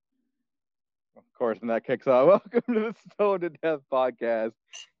Of course, and that kicks off. Welcome to the Stoned to Death podcast,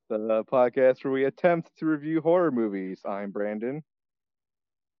 the podcast where we attempt to review horror movies. I'm Brandon.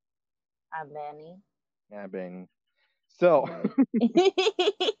 I'm Manny. Yeah, bang. So,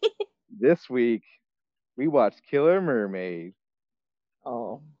 this week, we watched Killer Mermaid.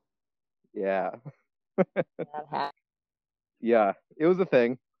 Oh. Yeah. That happened. Yeah, it was a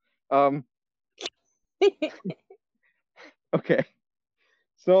thing. Okay.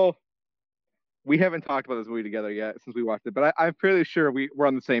 So, we haven't talked about this movie together yet since we watched it, but I'm pretty sure we're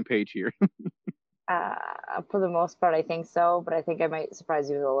on the same page here. For the most part, I think so, but I think I might surprise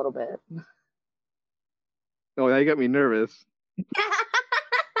you a little bit. Oh, now you got me nervous.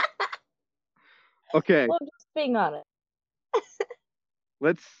 Okay. Well, just being honest.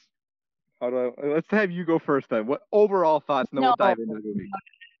 Let's have you go first then. What overall thoughts, and then we'll dive into the movie.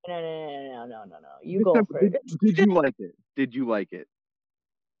 No. You go first. Did you like it? Did you like it?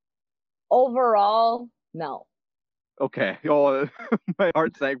 Overall, no. Okay. Oh, my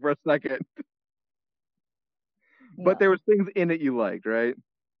heart sank for a second. But there was things in it you liked, right?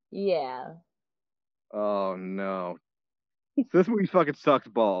 Yeah. Oh no. This movie fucking sucks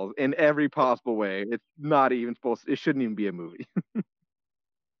balls in every possible way. It's not even supposed to, it shouldn't even be a movie.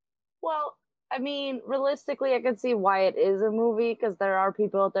 Well, I mean, realistically, I can see why it is a movie, because there are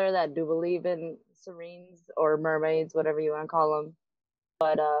people out there that do believe in sirenes or mermaids, whatever you want to call them.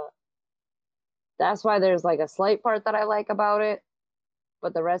 But that's why there's like a slight part that I like about it.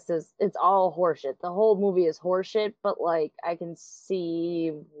 But the rest it's all horseshit. The whole movie is horseshit, but like I can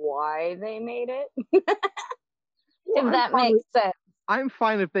see why they made it. If that makes sense. I'm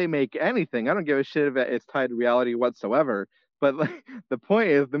fine if they make anything. I don't give a shit if it's tied to reality whatsoever. But like the point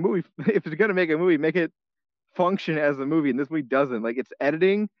is, the movie, if it's gonna make a movie, make it function as a movie, and this movie doesn't. Like it's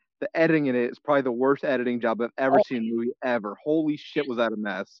editing. The editing in it is probably the worst editing job I've ever seen in a movie ever. Holy shit, was that a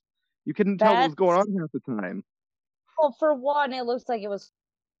mess? You couldn't tell what was going on half the time. Well, for one, it looks like it was,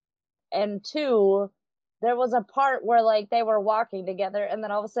 and two, there was a part where like they were walking together, and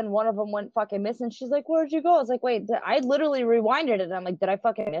then all of a sudden one of them went fucking missing. She's like, "Where'd you go?" I was like, "Wait," I literally rewinded it. And I'm like, "Did I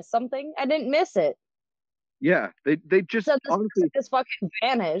fucking miss something?" I didn't miss it. Yeah, they just so honestly just fucking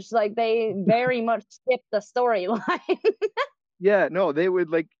vanished. Like they very much skipped the storyline. Yeah, no, they would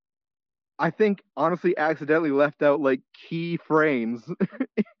like. I think honestly, accidentally left out like key frames.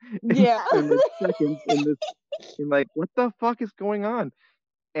 Yeah. in like seconds in this. In like, what the fuck is going on?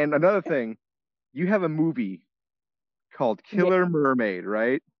 And another thing, you have a movie called Killer Mermaid,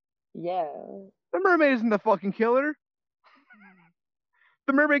 right? Yeah. The mermaid isn't the fucking killer.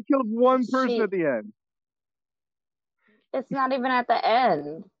 The mermaid kills one person at the end. It's not even at the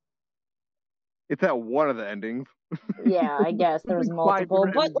end. It's at one of the endings. Yeah, I guess there's multiple.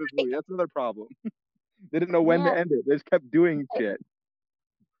 But that's another problem. They didn't know when to end it. They just kept doing shit.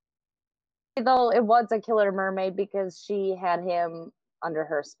 Though it was a killer mermaid because she had him under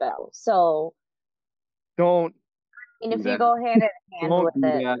her spell. So don't. And if you go hand in hand with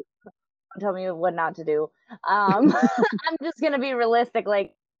it, don't tell me what not to do. I'm just gonna be realistic,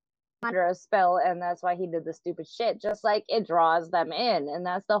 like under a spell, and that's why he did the stupid shit. Just like it draws them in, and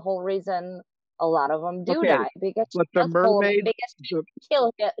that's the whole reason a lot of them do die, because the mermaid,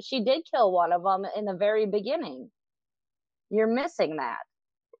 she did kill one of them in the very beginning. You're missing that.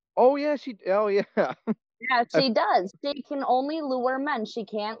 Oh yeah, Yeah, she does. She can only lure men. She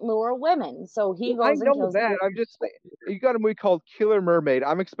can't lure women. So he goes and kills that. I'm just saying, you got a movie called Killer Mermaid.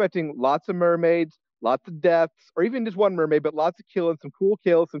 I'm expecting lots of mermaids, lots of deaths, or even just one mermaid, but lots of killing, some cool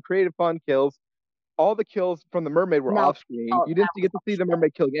kills, some creative fun kills. All the kills from the mermaid were off screen. You didn't get to see the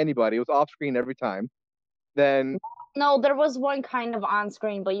mermaid killing anybody. It was off screen every time. Then no, there was one kind of on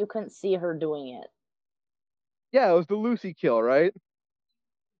screen, but you couldn't see her doing it. Yeah, it was the Lucy kill, right?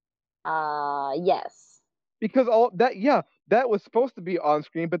 Yes. Because that was supposed to be on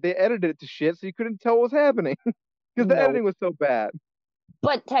screen, but they edited it to shit, so you couldn't tell what was happening because the editing was so bad.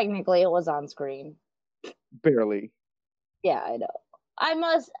 But technically, it was on screen. Barely. Yeah, I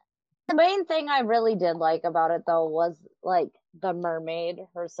know. The main thing I really did like about it, though, was like the mermaid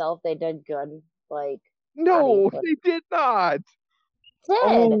herself. They did good. Like, no, they did not.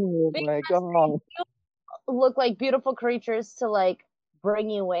 Oh my god! Look like beautiful creatures to like bring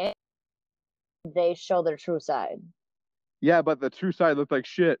you in. They show their true side. Yeah, but the true side looked like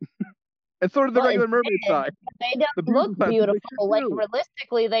shit. And so did the regular mermaid side. They don't look beautiful. Like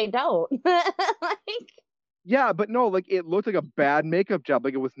realistically, they don't. Yeah, but no, like it looked like a bad makeup job.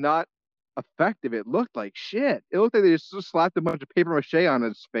 Like it was not effective. It looked like shit. It looked like they just slapped a bunch of paper mache on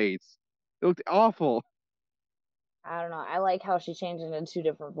his face. It looked awful. I don't know. I like how she changed it in two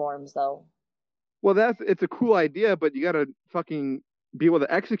different forms, though. Well, it's a cool idea, but you gotta fucking be able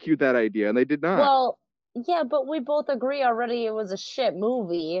to execute that idea, and they did not. Well, yeah, but we both agree already it was a shit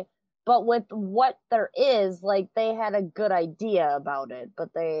movie. But with what there is, like they had a good idea about it, but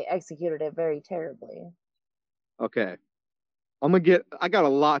they executed it very terribly. Okay, I got a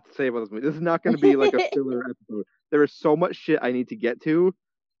lot to say about this movie. This is not gonna be like a filler episode. There is so much shit I need to get to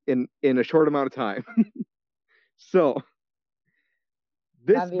in a short amount of time. So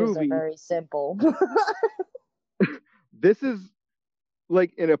My this views are movie, very simple. this is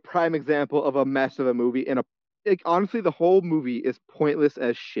like in a prime example of a mess of a movie. And like, honestly, the whole movie is pointless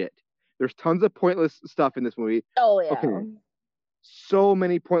as shit. There's tons of pointless stuff in this movie. Oh Okay, yeah. so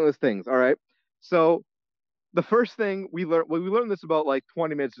many pointless things. All right, so the first thing we learned this about like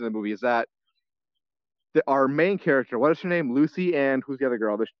 20 minutes in the movie is that our main character, what is her name? Lucy, and who's the other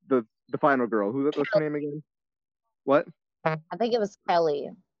girl? The final girl. What's her name again? What? I think it was Kelly.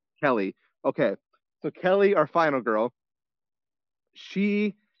 Kelly. Okay, so Kelly, our final girl,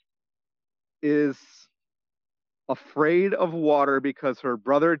 she is afraid of water because her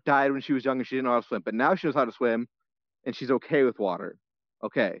brother died when she was young and she didn't know how to swim. But now she knows how to swim and she's okay with water.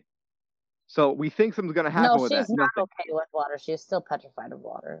 Okay. So we think something's going to No, happen with that. she's not Nothing. okay with water. She's still petrified of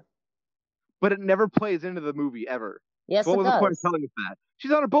water. But it never plays into the movie ever. Yes, So what it was the point of does. telling us that?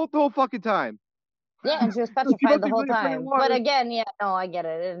 She's on a boat the whole fucking time. Yeah, and she was She petrified must the be whole really afraid of time. But water. again, yeah, no, I get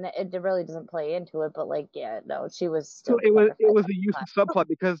it. And it really doesn't play into it, but like, yeah, no, she was So still it petrified was the a whole time. useless subplot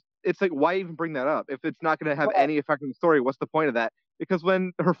because it's like, why even bring that up if it's not going to have Well, any effect on the story? What's the point of that? Because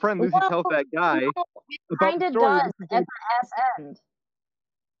when her friend Lucy well, tells that guy no, it about kind the of story, does Lucy's at like, the ass end.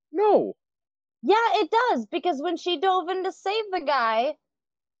 no. Yeah, it does because when she dove in to save the guy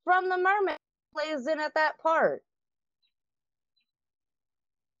from the mermaid, plays in at that part.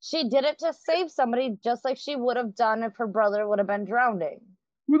 She did it to save somebody just like she would have done if her brother would have been drowning.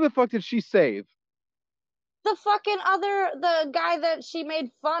 Who the fuck did she save? The guy that she made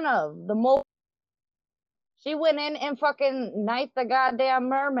fun of, she went in and fucking knifed the goddamn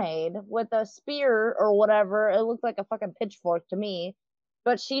mermaid with a spear or whatever. It looked like a fucking pitchfork to me.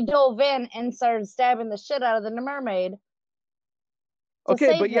 But she dove in and started stabbing the shit out of the mermaid to Okay,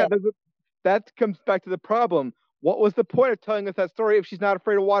 save but yeah, him that comes back to the problem. What was the point of telling us that story if she's not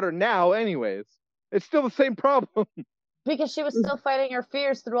afraid of water now, anyways? It's still the same problem. because she was still fighting her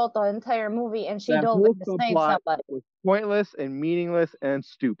fears throughout the entire movie and she That dove whole in to save subplot somebody. was pointless and meaningless and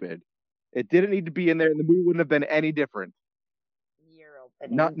stupid. It didn't need to be in there, and the movie wouldn't have been any different. Your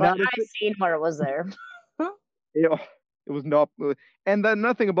opinion, Not, but not a, I seen where it was there. it, it was not, and then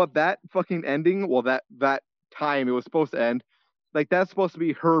nothing about that fucking ending. Well, that time it was supposed to end, like that's supposed to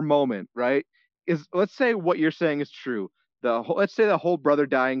be her moment, right? Is let's say what you're saying is true. Let's say the whole brother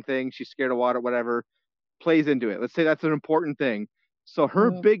dying thing, she's scared of water, whatever, plays into it. Let's say that's an important thing. So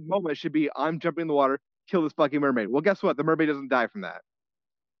her Mhm. big moment should be, I'm jumping in the water, kill this fucking mermaid. Well, guess what? The mermaid doesn't die from that.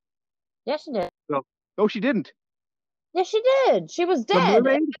 Yeah, she did. So, no, she didn't. Yeah, she did. She was The dead.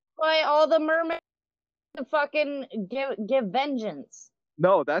 mermaid? That's why all the mermaids fucking give vengeance.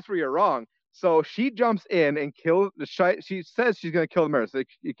 No, that's where you're wrong. So she jumps in and kills the she says she's gonna kill the mermaid. So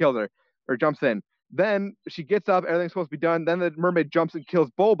she kills her or jumps in. Then she gets up, everything's supposed to be done. Then the mermaid jumps and kills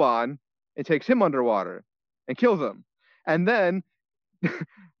Boban and takes him underwater and kills him. And then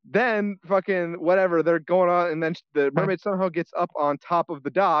then fucking whatever, they're going on, and then the mermaid somehow gets up on top of the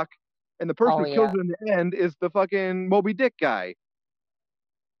dock, and the person Oh who kills yeah. her in the end is the fucking Moby Dick guy.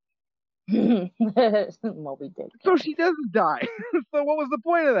 Moby Dick. So she doesn't die. So what was the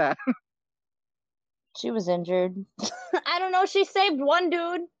point of that? She was injured. I don't know. She saved one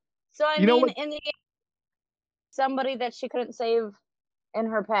dude. So I You know mean, what? in the somebody that she couldn't save in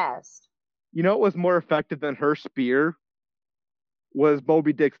her past. You know what was more effective than her spear was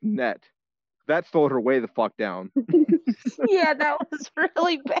Moby Dick's net. That slowed her way the fuck down. Yeah, that was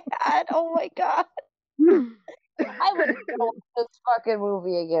really bad. Oh my god. I would never watch this fucking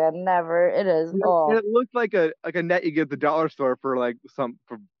movie again. Never. It is. Oh. It looked like a net you get at the dollar store for like some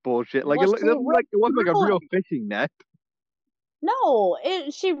for bullshit. Like Well, she ripped it wasn't like a through real it. fishing net. No,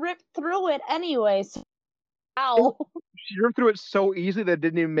 she ripped through it anyway. So, It, ow. she ripped through it so easily that it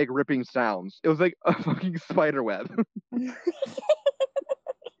didn't even make ripping sounds. It was like a fucking spider web.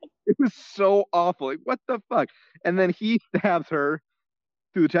 It was so awful. Like what the fuck? And then he stabs her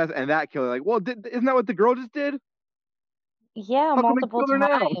through the chest, and that killed her. Like, well, isn't that what the girl just did? Yeah, How come it multiple killed her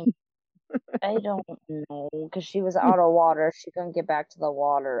now? times. I don't know because she was out of water. She couldn't get back to the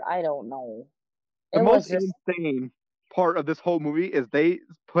water. I don't know. The It was most just insane part of this whole movie is they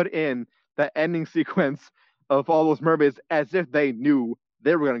put in the ending sequence of all those mermaids as if they knew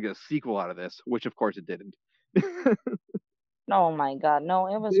they were going to get a sequel out of this, which of course it didn't. Oh my god, no,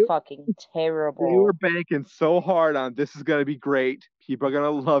 it was They, fucking they were terrible. banking so hard on this is gonna be great. People are gonna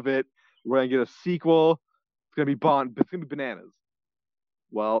love it. We're gonna get a sequel. It's gonna be Bond. It's gonna be bananas.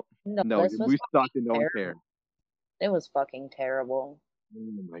 Well, No, no, this your was movie sucked fucking and no one cared. terrible. It was fucking terrible.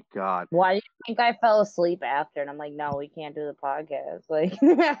 Oh my god. Why do you think I fell asleep after? And I'm like, no, we can't do the podcast. Like,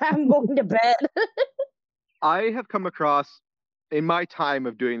 I'm going to bed. I have come across in my time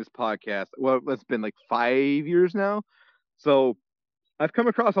of doing this podcast, well, it's been like 5 years now. So I've come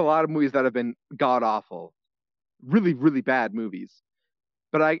across a lot of movies that have been god awful, really, really bad movies.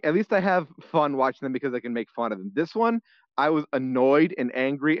 But at least I have fun watching them because I can make fun of them. This one, I was annoyed and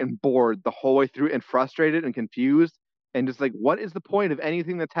angry and bored the whole way through and frustrated and confused and just like, what is the point of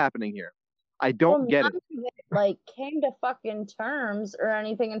anything that's happening here? I Well, don't get none it. of it like came to fucking terms or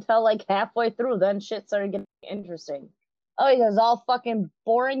anything until like halfway through. Then shit started getting interesting. Oh, it was all fucking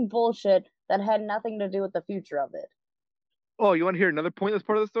boring bullshit that had nothing to do with the future of it. Oh, you want to hear another pointless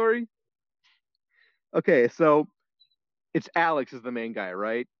part of the story? Okay, so it's Alex is the main guy,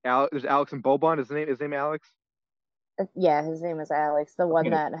 right? There's Alex and Bobon. His name Alex? Yeah, his name is Alex, the one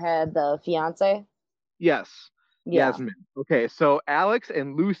Okay. that had the fiance. Yes. Yeah. Yasmin. Okay, so Alex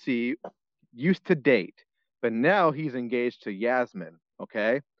and Lucy used to date, but now he's engaged to Yasmin.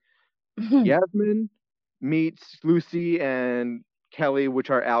 Okay. Yasmin meets Lucy and Kelly, which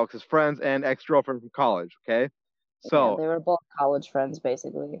are Alex's friends and ex-girlfriend from college. Okay. Yeah, So they were both college friends,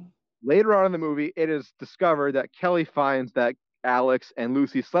 basically. later on in the movie, it is discovered that Kelly finds that Alex and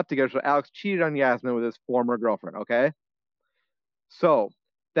Lucy slept together. So Alex cheated on Yasmin with his former girlfriend. Okay. So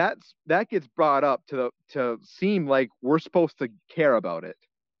that gets brought up to seem like we're supposed to care about it,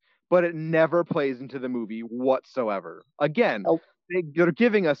 but it never plays into the movie whatsoever. Again, Oh, they're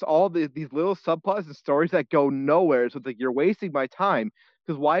giving us all these little subplots and stories that go nowhere. So it's like you're wasting my time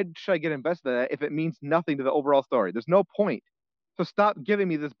because why should I get invested in that if it means nothing to the overall story? There's no point. So stop giving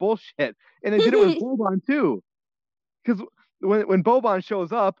me this bullshit. And they did it with Boban too, because when Boban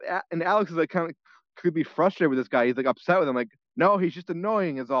shows up and Alex is like kind of could be frustrated with this guy, he's like upset with him, like no, he's just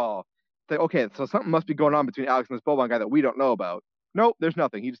annoying, is all. It's like okay, so something must be going on between Alex and this Boban guy that we don't know about. Nope, there's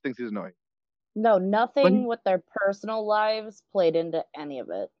nothing. He just thinks he's annoying. no, But nothing with their personal lives played into any of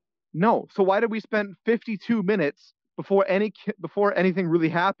it. no. So why did we spend 52 minutes before anything really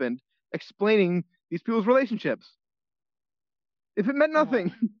happened explaining these people's relationships? If it meant Uh,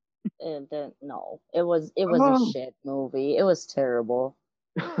 nothing. it didn't. No, it was a Oh. shit movie. It was terrible.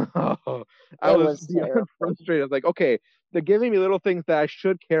 I It was was beyond terrible. frustrated. I was like, okay, they're giving me little things that I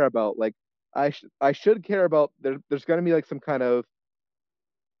should care about. Like I should care about there's gonna be like some kind of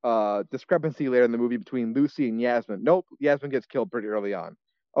discrepancy later in the movie between Lucy and Yasmin. Nope, Yasmin gets killed pretty early on.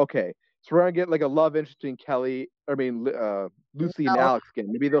 Okay, so we're gonna get like a love interest between Lucy and No, Alex again.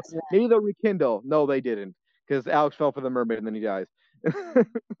 Maybe they'll rekindle. No, they didn't because Alex fell for the mermaid and then he dies.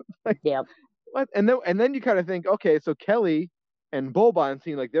 Like yep. what? And then you kind of think, okay, so Kelly and Boban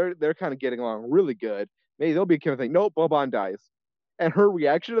seem like they're kind of getting along really good. Maybe they'll be kind of thing. Nope, Boban dies, and her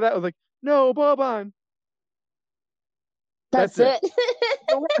reaction to that was like, no, Boban. That's That's it. it.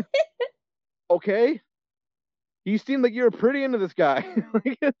 You know what? Okay, you seem like you're pretty into this guy,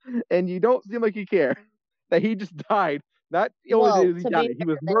 and you don't seem like you care that he just died. Not only Well, did he to die, be he fair,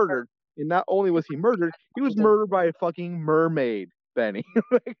 was they were murdered, and not only was he murdered, he was acquaintances. murdered by a fucking mermaid, Benny.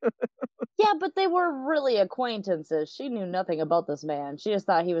 Yeah, but they were really acquaintances. She knew nothing about this man. She just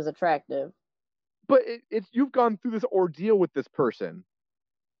thought he was attractive. But it's you've gone through this ordeal with this person.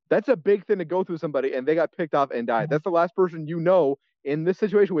 That's a big thing to go through somebody, and they got picked off and died. That's the last person you know in this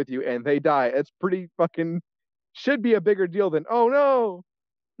situation with you, and they die. It's pretty fucking should be a bigger deal than oh no,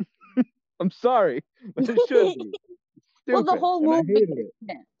 I'm sorry, but it should be. Well, the Stupid, whole and I movie, hated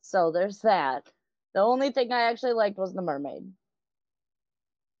it. so there's that. The only thing I actually liked was the mermaid.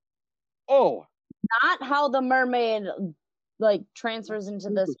 Oh, Not how the mermaid like transfers into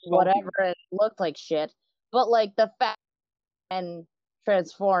super this whatever salty. and looked like shit, but like the fact and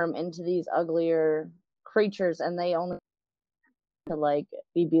transform into these uglier creatures and they only to like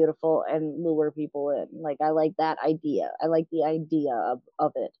be beautiful and lure people in. Like I like that idea. I like the idea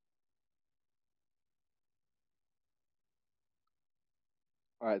of it.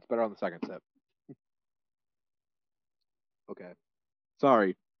 All right, it's better on the second sip. Okay,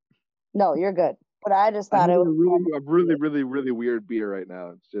 sorry. No, you're good. But I just I'm thought it having was a really, really, really weird beer right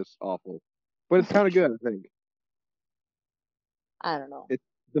now. It's just awful, but it's kind of good. I think I don't know. it's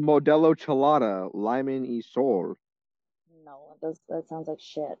the Modelo Chelada Lyman y Sol. No, that sounds like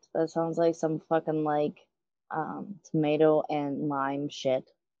shit. That sounds like some fucking like tomato and lime shit.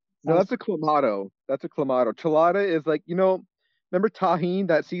 No, Sounds that's a clamato. That's a clamato. Chelada is like, remember tahine,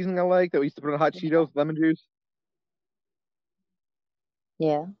 that seasoning I like that we used to put on hot yeah. Cheetos, lemon juice?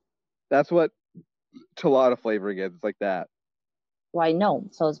 Yeah. That's what chelada flavoring is. It's like that. Why no?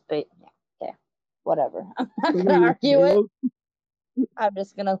 So it's yeah. Okay. Whatever. I'm not Those are gonna your argue it. tomatoes. I'm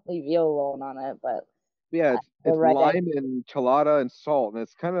just gonna leave you alone on it, but Yeah, the it's reggae lime and chelada and salt, and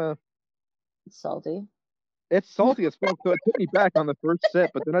it's kind of salty. it's salty as fuck. So it took me back on the first sip,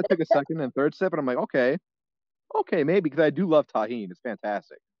 but then I took a second and third sip, and I'm like, okay, maybe because I do love tahini. It's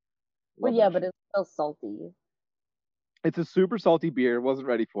fantastic. Well, Love yeah, that but shit. it's still salty. It's a super salty beer. Wasn't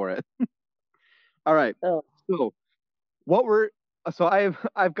ready for it. All right. Oh, So what were so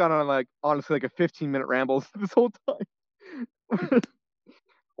I've gone on like honestly like a 15-minute ramble this whole time.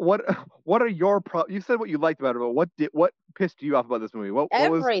 what what are your you said what you liked about it, but what pissed you off about this movie? What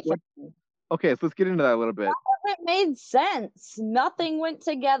was everything. what Okay, so let's get into that a little bit. It made sense. Nothing went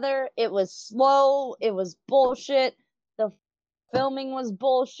together. It was slow. It was bullshit. The filming was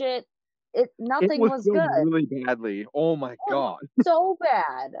bullshit. It Nothing was was filmed good. really badly. Oh my It was God. so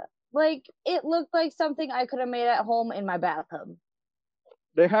bad. Like it looked like something I could have made at home in my bathtub.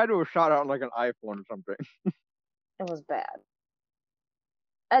 They had to have shot out on like an iPhone or something. It was bad.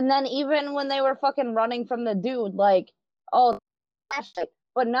 And then even when they were fucking running from the dude, like, oh, flashlight,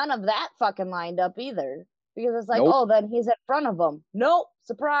 but none of that fucking lined up either. Because it's like, Nope. oh, then he's in front of them. Nope,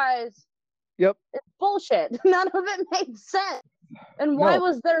 surprise. Yep. It's bullshit. None of it made sense. And why No.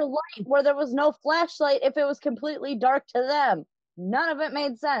 was there light where there was no flashlight if it was completely dark to them? None of it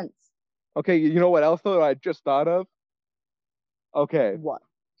made sense. Okay, you know what else though I just thought of? Okay. What?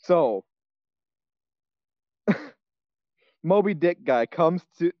 So Moby Dick guy comes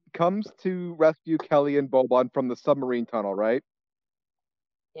to rescue Kelly and Bobon from the submarine tunnel, right?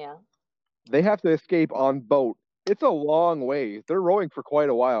 Yeah. They have to escape on boat. It's a long way. They're rowing for quite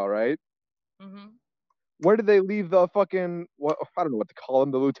a while, right? Mm-hmm. Where did they leave the fucking what? I don't know what to call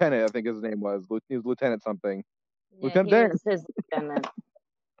him. The lieutenant, I think his name was. He was Lieutenant something. Yeah, Lieutenant he there. was his lieutenant.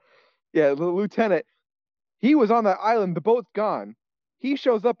 Yeah, the lieutenant. He was on that island. The boat's gone. He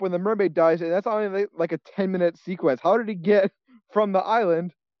shows up when the mermaid dies, and that's only like a 10-minute sequence. How did he get from the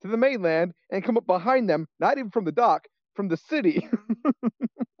island to the mainland and come up behind them? Not even from the dock, from the city.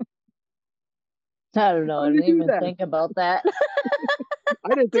 I don't know. How I did he didn't do even that? think about that. I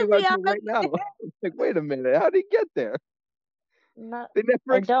didn't think To about be it till right now. honest, Like, wait a minute. How did he get there? not, They never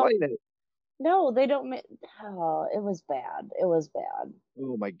I don't. explain it. No, they don't. Oh, it was bad. It was bad.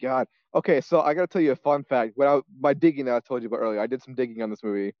 Oh my God. Okay, so I gotta tell you a fun fact. My digging that I told you about earlier, I did some digging on this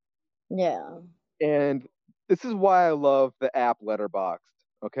movie, Yeah. and this is why I love the app Letterboxd.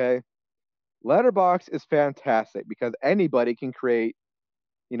 Okay, Letterboxd is fantastic because anybody can create,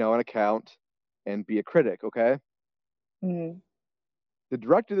 an account and be a critic. Okay, Mm. the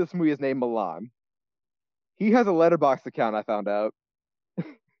director of this movie is named Milan. He has a Letterboxd account. I found out.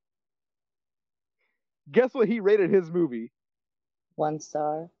 Guess what he rated his movie? 1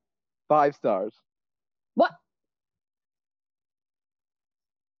 star. 5 stars. What?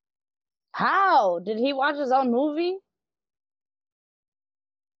 How did he watch his own movie?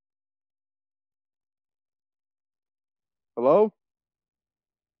 Hello?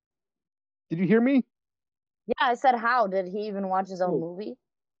 Did you hear me? Yeah, I said how did he even watch his own Oh, movie?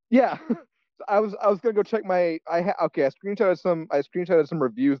 yeah. I was gonna go check okay, I screenshotted some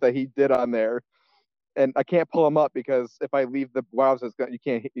reviews that he did on there, and I can't pull them up because if I leave the browser,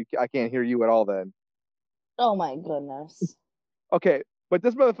 I can't hear you at all then. Oh my goodness. Okay, but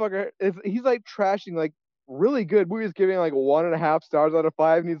this motherfucker he's like trashing like really good movies, giving like 1.5 stars out of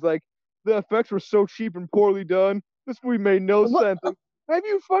 5, and he's like, the effects were so cheap and poorly done. This movie made no What? sense. Like, have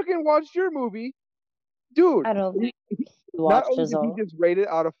you fucking watched your movie, dude? I don't think he Not watched only his did he own. just rate it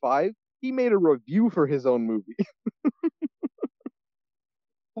out of 5, he made a review for his own movie.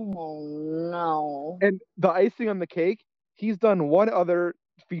 Oh no. And the icing on the cake, he's done one other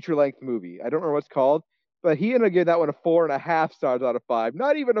feature length movie. I don't know what it's called, but he ended up giving that one a 4.5 stars out of 5.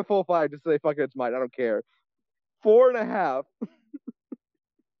 Not even a full 5, just say fuck it, it's mine. I don't care. 4.5.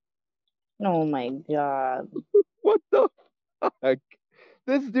 Oh my god. What the fuck?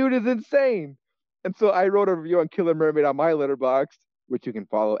 This dude is insane. And so I wrote a review on Killer Mermaid on my Letterboxd, which you can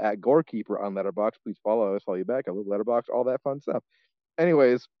follow at Gorekeeper on Letterboxd. Please follow us, follow you back. I love Letterboxd, all that fun stuff.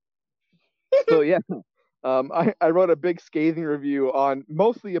 Anyways, so yeah, I wrote a big scathing review on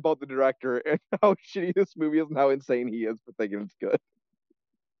mostly about the director and how shitty this movie is and how insane he is for thinking it's good.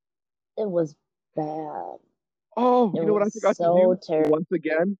 It was bad. Oh, It you know what I was forgot to so do terrible. once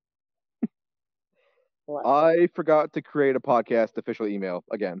again? What? I forgot to create a podcast official email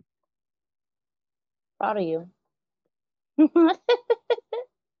again. Proud of you.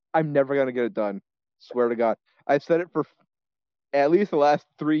 I'm never gonna get it done. Swear to God. I've said it for at least the last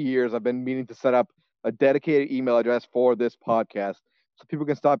 3 years. I've been meaning to set up a dedicated email address for this podcast so people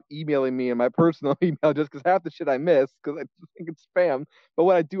can stop emailing me in my personal email just because half the shit I miss because I just think it's spam. But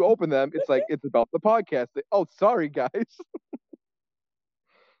when I do open them, it's like it's about the podcast. Oh, sorry guys.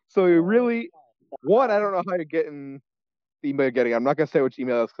 So you really, one, I don't know how you're getting the email you're getting. I'm not gonna say which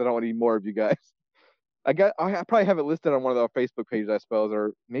email it is because I don't want any more of you guys. I probably have it listed on one of the Facebook pages, I suppose,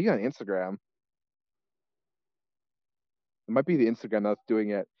 or maybe on Instagram. It might be the Instagram that's doing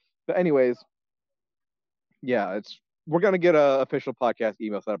it. But anyways, yeah, we're gonna get a official podcast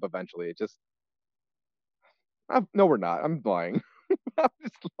email set up eventually. It just no, we're not. I'm lying. I'm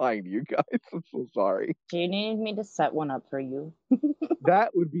just lying to you guys. I'm so sorry. Do you need me to set one up for you? That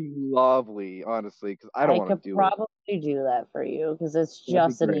would be lovely, honestly, because I don't want to do it. I could probably do that for you because it's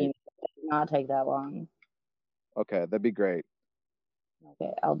just an email. It does not take that long. Okay, that'd be great.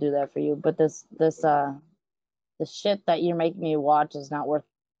 Okay, I'll do that for you. But the shit that you're making me watch is not worth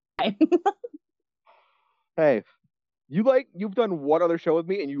time. Hey, you've done one other show with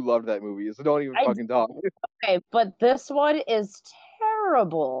me and you loved that movie, so don't even fucking talk. Okay, but this one is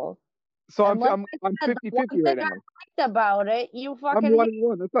terrible. So I'm 50-50 right now. I liked about it, you fucking. I'm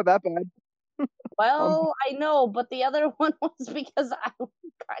 1-1. That's not that bad. Well, I know, but the other one was because I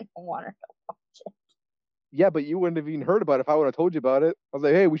kind of wanted to watch it. Yeah, but you wouldn't have even heard about it if I would have told you about it. I was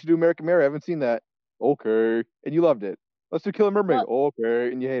like, hey, we should do American Mary. I haven't seen that. Okay. And you loved it. Let's do Killer Mermaid.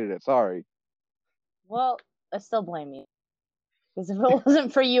 Okay. And you hated it. Sorry. Well, I still blame you. Because if it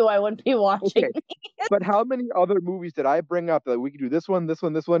wasn't for you, I wouldn't be watching. Okay. But how many other movies did I bring up that we could do this one, this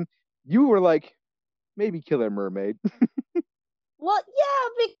one, this one? You were like, maybe Killer Mermaid. Well,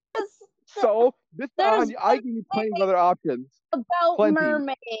 yeah, because so this time I give you plenty of other options. About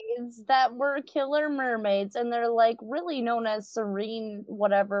mermaids that were killer mermaids, and they're like really known as serene,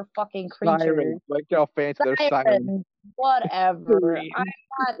 whatever fucking creatures. Sirens. Like how fancy they're sirens. Whatever. I'm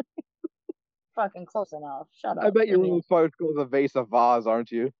not fucking close enough. Shut up. I bet you're one of those folks who goes a vase of vase,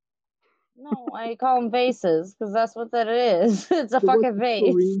 aren't you? No, I call them vases because that's what that is. It's a fucking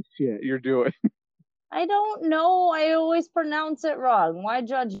vase. Shit you're doing. I don't know. I always pronounce it wrong. Why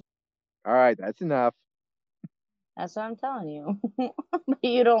judge? All right, that's enough. That's what I'm telling you. But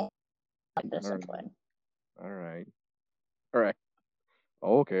you don't like discipline. All right.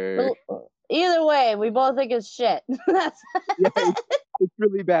 Okay. Either way, we both think it's shit. Yeah, it's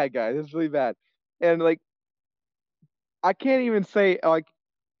really bad, guys. It's really bad. And like, I can't even say like,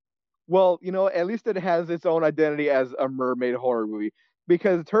 well, at least it has its own identity as a mermaid horror movie,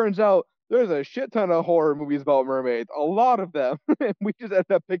 because it turns out there's a shit ton of horror movies about mermaids, a lot of them, and we just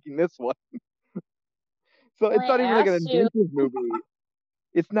ended up picking this one. So it's not even like an inventive movie.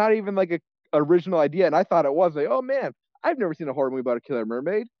 It's not even like a original idea, and I thought it was like, oh man, I've never seen a horror movie about a killer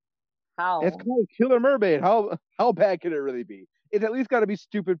mermaid. How? And it's called Killer Mermaid. How bad could it really be? It's at least got to be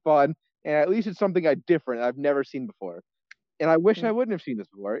stupid fun, and at least it's something different I've never seen before. And I wish I wouldn't have seen this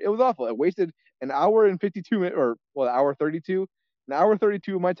before. It was awful. It wasted an hour and 52 minutes, or well, an hour 32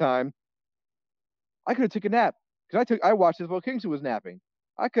 of my time. I could have took a nap because I watched this while Kingsley was napping.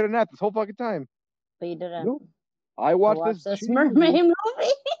 I could have napped this whole fucking time. But you didn't. Nope. I watched this mermaid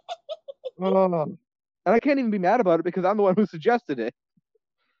movie. And I can't even be mad about it because I'm the one who suggested it.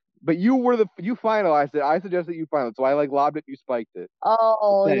 But you finalized it. I suggested you finalized it, so I lobbed it. You spiked it.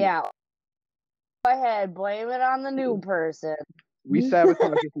 Oh yeah. Go ahead, blame it on the new person. We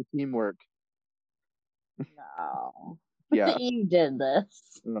sabotaged the teamwork. No. Yeah. You did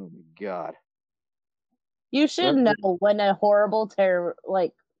this. Oh my god. You should know when a horrible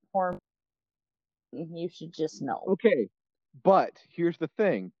horror. You should just know. Okay, but here's the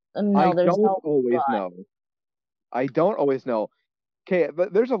thing. No, I don't always know. Okay,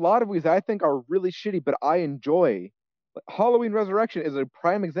 there's a lot of movies I think are really shitty, but I enjoy. Halloween Resurrection is a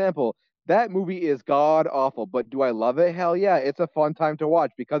prime example. That movie is god awful, but do I love it? Hell yeah, it's a fun time to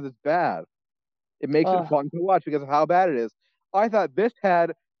watch because it's bad. It makes it fun to watch because of how bad it is. I thought this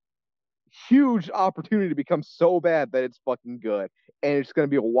had huge opportunity to become so bad that it's fucking good, and it's going to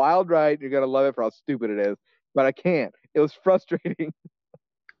be a wild ride. You're going to love it for how stupid it is, but I can't. It was frustrating.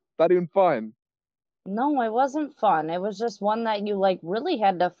 Not even fun. No, it wasn't fun. It was just one that you really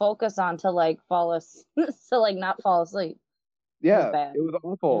had to focus on to fall asleep, to not fall asleep. Yeah, it was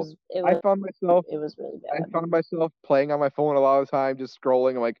awful. I found myself. It was really bad. I found myself playing on my phone a lot of the time, just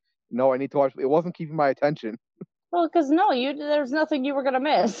scrolling. I'm like, no, I need to watch. It wasn't keeping my attention. Well, because there's nothing you were gonna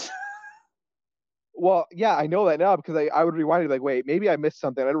miss. Well, yeah, I know that now because I would rewind it wait, maybe I missed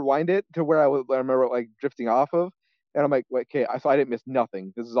something. I'd rewind it to where I remember drifting off of, and I'm like, wait, okay, so I didn't miss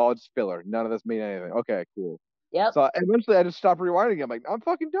nothing. This is all just filler. None of this made anything. Okay, cool. Yep. So eventually I just stopped rewinding. I'm like, I'm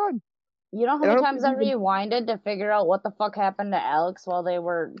fucking done. You know how many times I rewinded to figure out what the fuck happened to Alex while they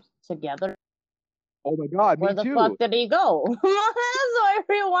were together? Oh my God, Where me the too. fuck did he go? So I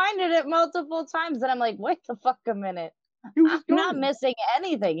rewinded it multiple times, and I'm like, wait the fuck a minute. He was I'm just not gone. missing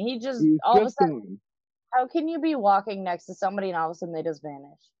anything. He just He was all of a just sudden. gone. How can you be walking next to somebody and all of a sudden they just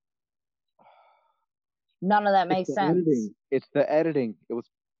vanish? None of that It's makes the sense. editing. It's the editing. It was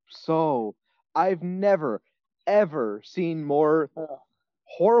so. I've never, ever seen more Ugh.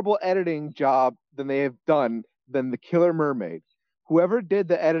 horrible editing job than they have done than the Killer Mermaid. Whoever did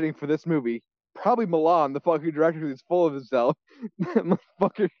the editing for this movie, probably Milan, the fucking director who's full of himself, that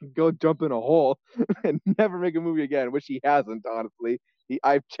motherfucker can go jump in a hole and never make a movie again, which he hasn't, honestly.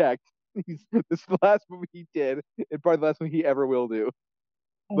 I've checked. This is the last movie he did, and probably the last movie he ever will do.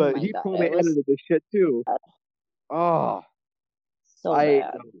 Oh But my he god, probably it was edited this shit too. Oh, so I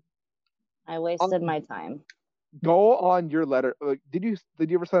bad. I um, wasted my time. go on your letter. Did you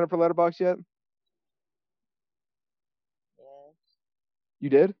ever sign up for Letterbox yet? You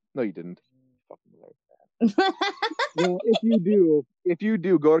did? No, you didn't. Fucking liar. Well, if you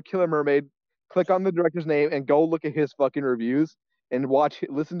do, go to Killer Mermaid, click on the director's name, and go look at his fucking reviews and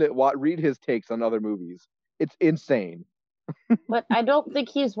read his takes on other movies. It's insane. But I don't think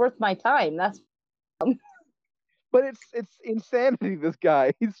he's worth my time. That's But it's insanity. This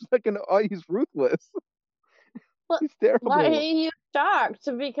guy, he's ruthless. what. He's Why are terrible. you shocked?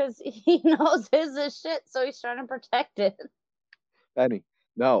 Because he knows his is shit, so he's trying to protect it. Benny,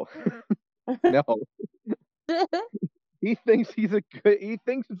 no, no. He thinks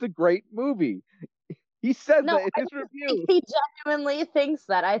it's a great movie. He says No, that in I his don't think review. he genuinely thinks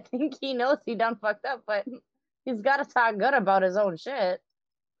that. I think he knows he done fucked up, but he's got to talk good about his own shit.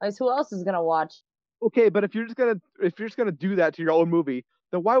 Like, who else is gonna watch? Okay, but if you're just gonna do that to your own movie,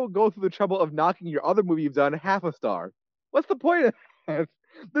 then why would go through the trouble of knocking your other movie you've done half a star? What's the point of that?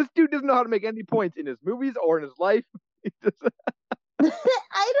 This dude doesn't know how to make any points in his movies or in his life.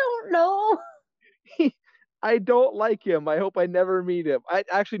 I don't know. I don't like him. I hope I never meet him. I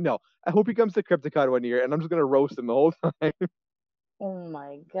actually no. I hope he comes to Crypticon one year, and I'm just gonna roast him the whole time. Oh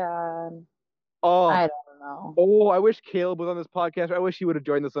my god. Oh, I don't know. oh! I wish Caleb was on this podcast. I wish he would have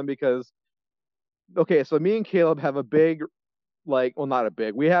joined this one because okay, so me and Caleb have a big well, not a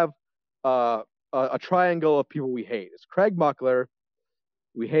big. We have uh a triangle of people we hate. It's Craig Muckler,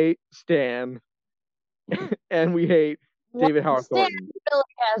 we hate Stan, and we hate Well, David Howard Stan Thornton. really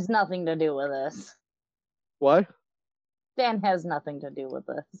has nothing to do with this. What? Stan has nothing to do with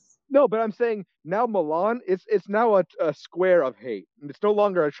this. No, but I'm saying now Milan, it's now a square of hate. It's no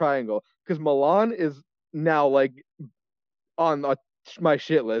longer a triangle because Milan is now like on my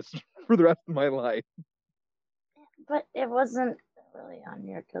shit list for the rest of my life. But it wasn't really on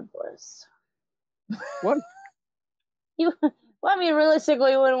your good list. What? You, well, I mean,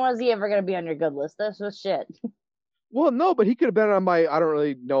 realistically, when was he ever going to be on your good list? This was shit. Well, no, but he could have been on my I don't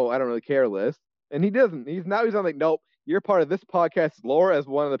really know, I don't really care list, and he doesn't. He's on like nope. You're part of this podcast's lore as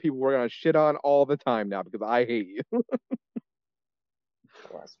one of the people we're gonna shit on all the time now because I hate you. It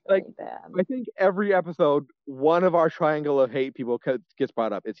was Like really bad. I think every episode, one of our triangle of hate people gets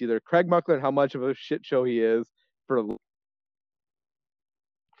brought up. It's either Craig Muckler and how much of a shit show he is for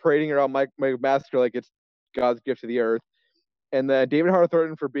parading around my master like it's God's gift to the earth, and then David Howard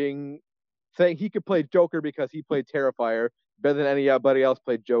Thornton for saying he could play Joker because he played Terrifier better than anybody else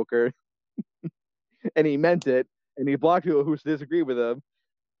played Joker, and he meant it, and he blocked people who disagree with him,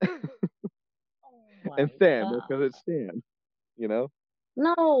 Oh my and Stan god. because it's Stan, you know.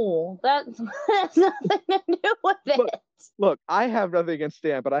 No, that's nothing to do with Look, it. look, I have nothing against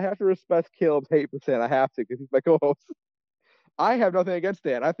Stan, but I have to respect Caleb's hate for Stan. I have to because he's my co-host. I have nothing against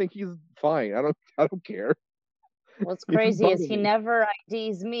Stan. I think he's fine. I don't care. What's He doesn't crazy is bother he me. never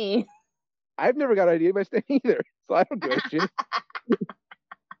IDs me. I've never got idea by Stan either, so I don't give a shit.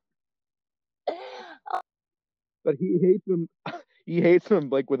 But he hates him. He hates him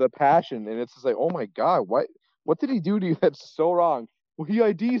like with a passion, and it's just like, oh my god, what did he do to you that's so wrong? Well, he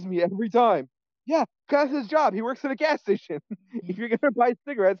IDs me every time. Yeah, that's his job. He works at a gas station. If you're gonna buy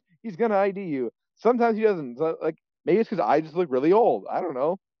cigarettes, he's gonna ID you. Sometimes he doesn't. So, like maybe it's because I just look really old. I don't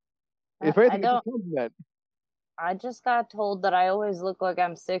know. If I anything, it's a don't. compliment. I just got told that I always look like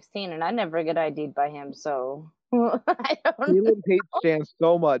I'm 16 and I never get ID'd by him, so I don't Caleb hates Stan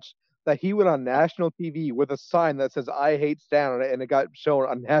so much that he went on national TV with a sign that says "I hate Stan" on it, and it got shown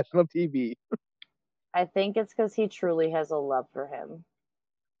on national TV. I think it's because he truly has a love for him.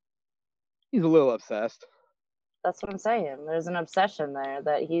 He's a little obsessed. That's what I'm saying. There's an obsession there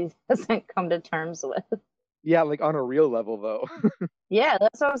that he doesn't come to terms with. Yeah, like on a real level though. Yeah,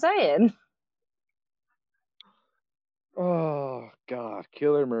 that's what I'm saying. Oh God,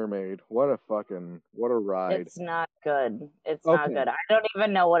 Killer Mermaid. What a ride. It's not good. It's not Okay. good. I don't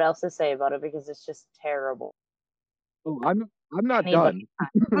even know what else to say about it because it's just terrible. Oh, I'm not Anybody.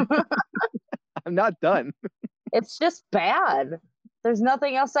 done. I'm not done. It's just bad. There's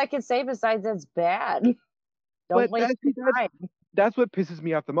nothing else I can say besides it's bad. Don't But waste your time. that's what pisses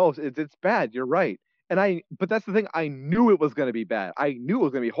me off the most is it's bad. You're right. But that's the thing. I knew it was going to be bad. I knew it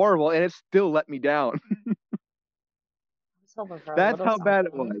was going to be horrible, and it still let me down. I was hoping for a That's little how bad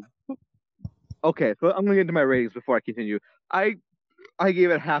it something. was. Okay, so I'm going to get into my ratings before I continue. I I gave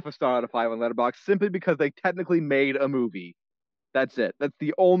it half a star out of 5 on Letterboxd simply because they technically made a movie. That's it. That's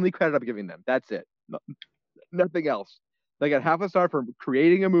the only credit I'm giving them. That's it. No, nothing else. They got half a star for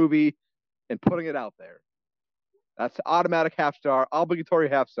creating a movie and putting it out there. That's automatic half star, obligatory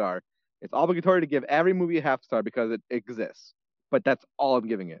half star. It's obligatory to give every movie a half star because it exists. But that's all I'm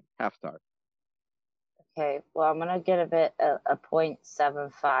giving it, half star. Okay, well, I'm gonna give it a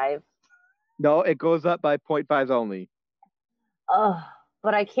 0.75. No, it goes up by 0.5s only. Oh,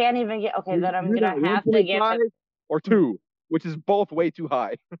 but I can't even get. Okay, then I'm You're gonna at have to give 1.5 it. or 2, which is both way too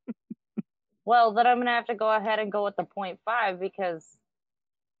high. Well, then I'm gonna have to go ahead and go with the 0.5 because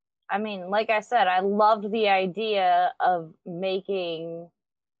I mean, like I said, I loved the idea of making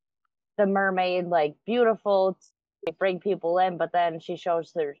the mermaid like beautiful to bring people in, but then she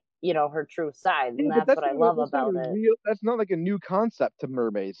shows her, her true side, Yeah, and but that's what I love that's not about a it. real. That's not like a new concept to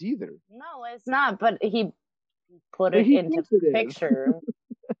mermaids either. No, it's not, but he put But it he into thinks it is. picture.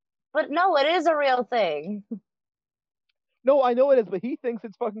 But no, it is a real thing. No, I know it is, but he thinks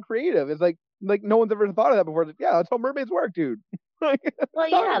it's fucking creative. It's like no one's ever thought of that before. It's like, yeah, that's how mermaids work, dude. Like, Well,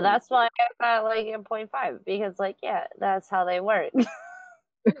 yeah, totally. that's why I got like a 0.5 because, like, yeah, that's how they work.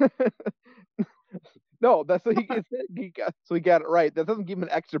 No, that's what so he got it right. That doesn't give him an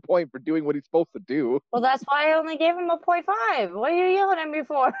extra point for doing what he's supposed to do. Well, that's why I only gave him a 0.5. What are you yelling at me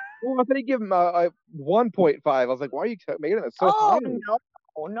for? Well, I thought he give him a 1.5. I was like, why are you making it so Oh high? no,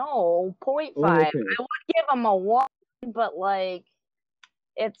 no, point Oh, 0.5. okay. I would give him a 1, but like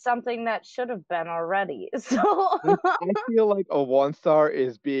it's something that should have been already. So I feel like a 1 star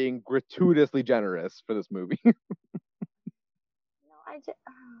is being gratuitously generous for this movie. no,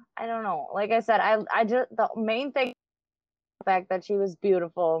 I don't know. Like I said, I just the main thing the fact that she was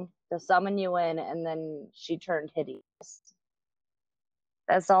beautiful to summon you in, and then she turned hideous.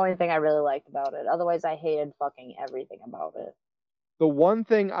 That's the only thing I really liked about it. Otherwise, I hated fucking everything about it. The one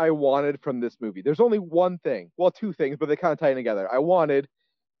thing I wanted from this movie, there's only one thing. Well, two things, but they kind of tie in together.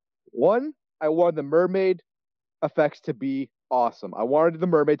 One, I wanted the mermaid effects to be awesome. I wanted the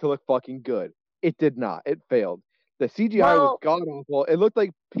mermaid to look fucking good. It did not. It failed. The CGI was Well, god awful. It looked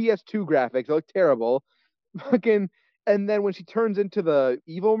like PS2 graphics. It looked terrible. Fucking, and then when she turns into the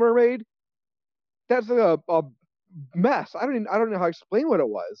evil mermaid, that's like a mess. I don't know how to explain what it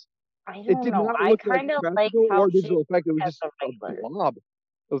was. I It don't did know. not I look like kind of like practical how or she digital effect. It was as just a a regular. blob.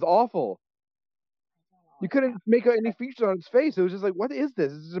 It was awful. I don't know. You couldn't make out any features on its face. It was just like, what is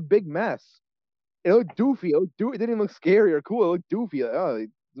this? This is a big mess. It looked doofy. It didn't even look scary or cool. It looked doofy. Like, oh,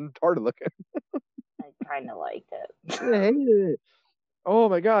 it's retarded looking. I kind of liked it. I hated it. Oh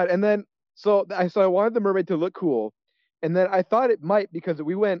my god! And then so I wanted the mermaid to look cool, and then I thought it might because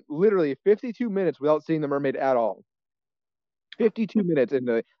we went literally 52 minutes without seeing the mermaid at all. 52 minutes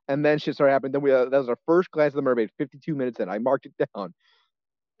into, and then shit started happening. Then that was our first glance at the mermaid. 52 minutes in, I marked it down.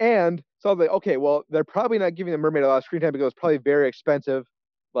 And so I was like, okay, well, they're probably not giving the mermaid a lot of screen time because it's probably very expensive,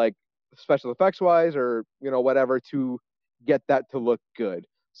 like special effects wise or whatever, to get that to look good.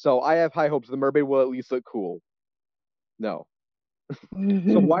 So I have high hopes the mermaid will at least look cool. No.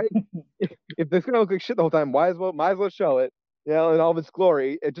 So why if this gonna look like shit the whole time, might as well show it, in all of its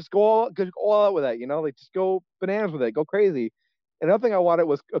glory. It just go all out with that, like just go bananas with it, go crazy. Another thing I wanted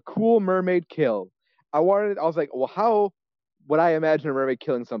was a cool mermaid kill. I was like, well, how would I imagine a mermaid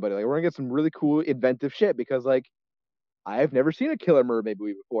killing somebody? Like we're gonna get some really cool, inventive shit because like I've never seen a killer mermaid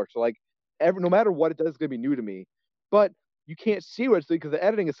movie before. So like no matter what it does, it's gonna be new to me. But you can't see what it's doing because the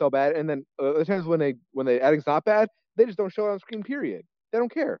editing is so bad. And then the times when the editing's not bad, they just don't show it on screen. Period. They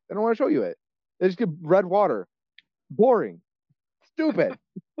don't care. They don't want to show you it. They just give red water. Boring. Stupid.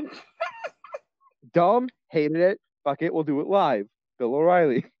 Dumb. Hated it. Fuck it. We'll do it live. Bill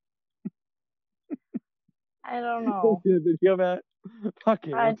O'Reilly. I don't know. Did you have that? Fuck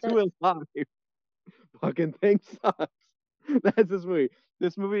it. I Let's just do it live. Fucking thing sucks. That's this movie.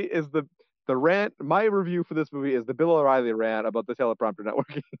 This movie is the rant. My review for this movie is the Bill O'Reilly rant about the teleprompter not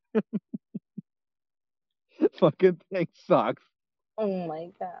working. Fucking thing sucks. oh my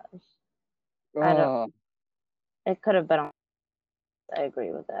gosh. I don't. Uh, It could have been. I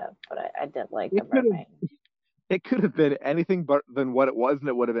agree with that, but I did like the it could have mermaid. It could have been anything but than what it was, and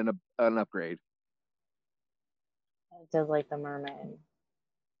it would have been an upgrade. I did like the mermaid.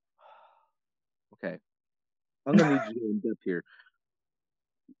 Okay, I'm gonna need you to go in depth here.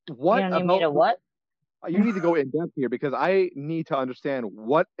 You What don't need me about to what? you need to go in depth here because I need to understand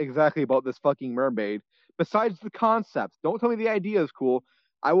what exactly about this fucking mermaid, besides the concept. Don't tell me the idea is cool.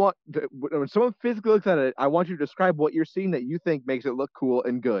 I want when someone physically looks at it, I want you to describe what you're seeing that you think makes it look cool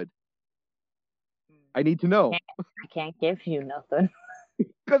and good. I need to know I can't give you nothing.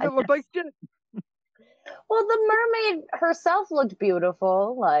 because I it looked like just, shit. well, the mermaid herself looked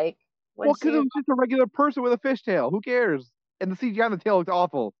beautiful. Like when Well, because it she, was just a regular person with a fishtail. Who cares? And the CGI on the tail looked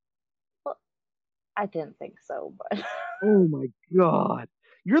awful. well, I didn't think so, but Oh my god.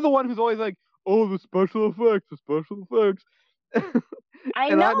 You're the one who's always like, oh, the special effects, the special effects. I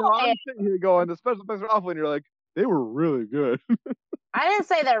And know I know I, I'm sitting here going, the special effects are awful, and you're like, they were really good. I didn't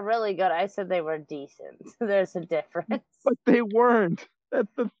say they're really good. I said they were decent. There's a difference. But they weren't.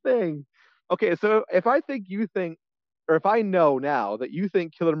 That's the thing. Okay, so if I think you think, or if I know now that you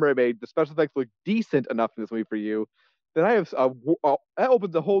think Killer Mermaid, the special effects look decent enough in this movie for you, then I have that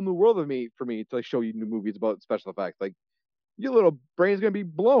opens a whole new world of me for me to like, show you new movies about special effects. Like your little brain's gonna be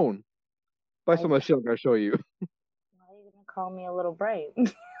blown by Why, some of the shit I'm gonna show you. why are you gonna call me a little brain?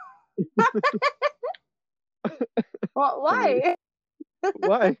 Well, Sorry. why?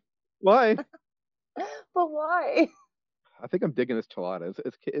 Why? Why? But why? I think I'm digging this chelada.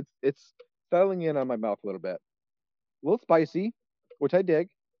 It's settling in on my mouth a little bit. A little spicy, which I dig.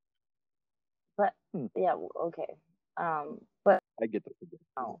 But Hmm, yeah, okay. But I get this.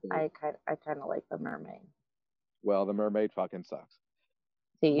 no, I kind of like the mermaid. Well, the mermaid fucking sucks.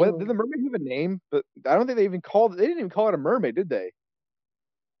 Do What did you? the mermaid have a name? But I don't think they even called. They didn't even call it a mermaid, did they?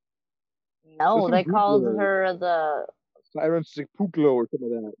 There's No, some they Greek called word, her the Siren Spuklo or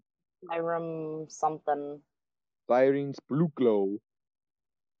something like that. Hiram something. Siren Spuklo.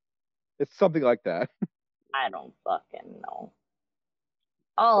 It's something like that. I don't fucking know.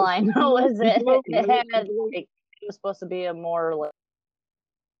 All I know Spuklo, is Spuklo, it right? had Spuklo. like it was supposed to be a more like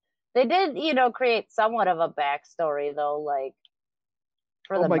they did, create somewhat of a backstory though, like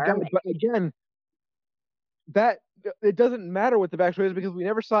for Oh the my god! mermaid. But again, that it doesn't matter what the backstory is because we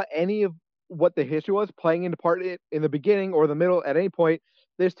never saw any of what the history was playing into part in the beginning or the middle at any point.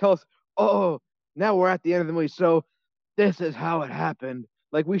 They just tell us, oh, now we're at the end of the movie, so this is how it happened.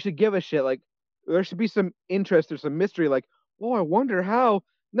 Like we should give a shit. Like there should be some interest or some mystery. Like, oh, I wonder how.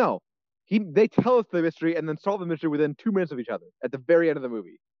 No, they tell us the mystery and then solve the mystery within 2 minutes of each other at the very end of the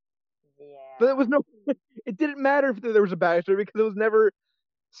movie. So there was Yeah. no. It didn't matter if there was a backstory because it was never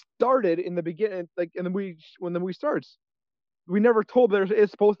started in the beginning. Like in the movie when the movie starts, we never told there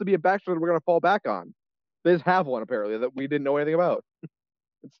is supposed to be a backstory that we're gonna fall back on. They just have one apparently that we didn't know anything about.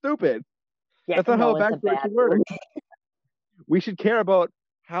 It's stupid. Yeah, That's not how a no, it's a backstory bad should work. movie. We should care about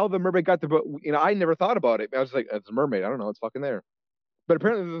how the mermaid got there. But I never thought about it. I was like, it's a mermaid. I don't know. It's fucking there. But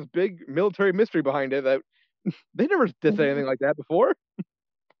apparently, there's this big military mystery behind it that they never did anything like that before.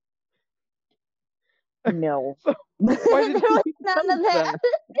 No. So There why did you was even tell none us of that.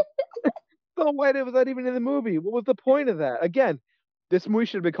 that? So why was that even in the movie? What was the point of that? Again, this movie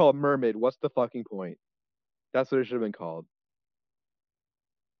should have been called Mermaid. What's the fucking point? That's what it should have been called.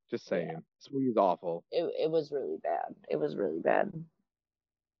 Just Yeah, saying. This movie is awful. it was really bad. It was really bad.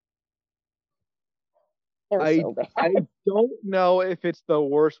 It was I so bad. I don't know if it's the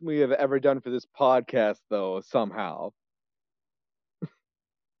worst movie I've ever done for this podcast, though, somehow.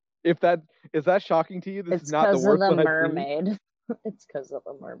 If that is that shocking to you, this is It's not the because of worst the one I've seen. mermaid. It's because of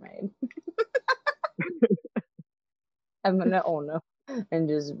the mermaid. I'm gonna own it and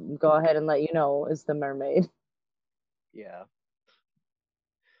just go ahead and let you know it's the mermaid. Yeah.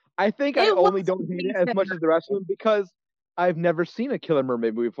 I think I It only was don't a hate it as decent much as the rest of mermaid. them because I've never seen a Killer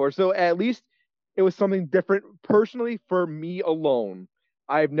Mermaid movie before. So at least it was something different personally for me alone.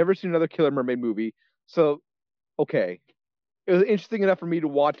 I've never seen another Killer Mermaid movie. So okay. It was interesting enough for me to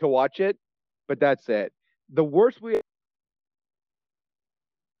watch it, but that's it. The worst we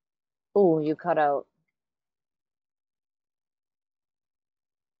Oh, you cut out.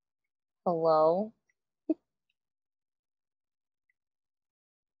 Hello?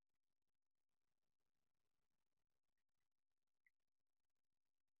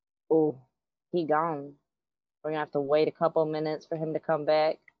 Oh, he gone. We're gonna have to wait a couple minutes for him to come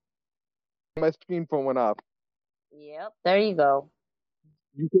back. my screen phone went off. Yep, there you go.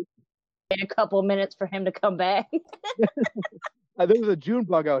 You could, Wait a couple minutes for him to come back. there was a June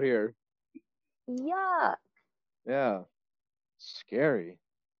bug out here. Yeah. Yeah, scary.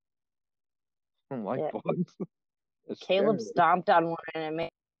 I don't like Yeah. bugs. It's Caleb scary. stomped on one and it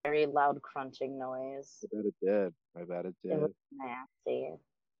made very loud crunching noise. I bet it did. I bet it It was did. nasty.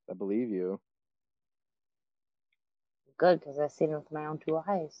 I believe you. Good, because I seen it with my own two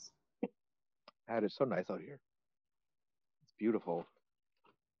eyes. God, it's so nice out here. It's beautiful.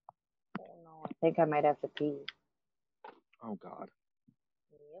 Oh no, I think I might have to pee. Oh God.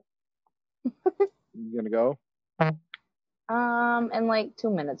 Yep. You gonna go? In like 2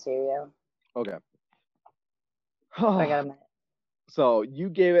 minutes here, yeah. Okay. I got a minute. So you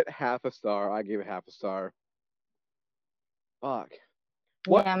gave it half a star. I gave it half a star. Fuck.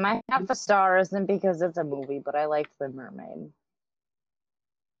 What? Yeah, my half a star isn't because it's a movie, but I liked The Mermaid.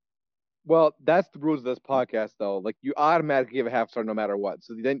 Well, that's the rules of this podcast, though. Like you automatically give a half star no matter what.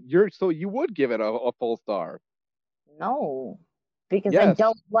 So then you would give it a full star. No, because I Yes,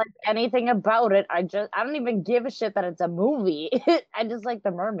 don't like anything about it. I don't even give a shit that it's a movie. I just like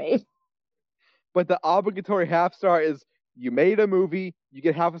The Mermaid. but the obligatory half star is you made a movie, you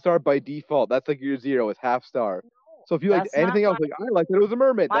get half a star by default. That's like your zero is half star. So if you liked That's not anything else, like I liked that it was a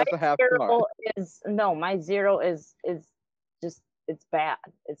mermaid, my that's a half star. zero is no, my zero is just it's bad.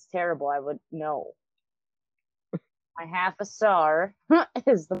 It's terrible. I would know. My half a star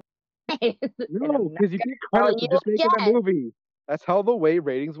is The Mermaid, and No, I'm not because you gonna get tell credit for you just making a again. movie. That's how the way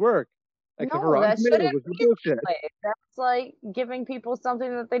ratings work. Except for No, Rotten that shouldn't Tomatoes, which is be that bullshit. way. That's like giving people something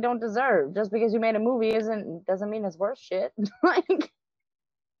that they don't deserve. Just because you made a movie doesn't mean it's worth shit. Like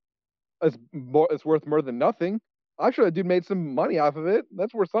It's worth more than nothing. I'm sure that dude made some money off of it.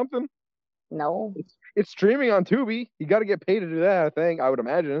 That's worth something. no, It's streaming on Tubi. You got to get paid to do that. I think. I would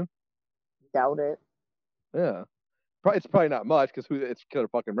imagine. doubt it. Yeah. It's probably not much because it's Killer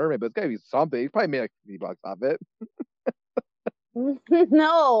fucking Mermaid, but it's gotta be something. He probably made like $50 off it.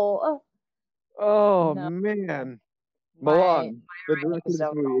 No, Oh no. man, My Milan, the director of ratings this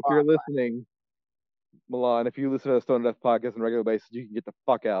don't movie. If go you're up. listening, Milan, if you listen to the Stone Death podcast on a regular basis, you can get the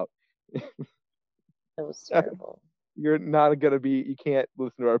fuck out. It was terrible. You're not gonna be. You can't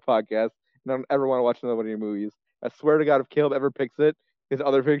listen to our podcast. And I don't ever want to watch another one of your movies. I swear to God, if Caleb ever picks it, his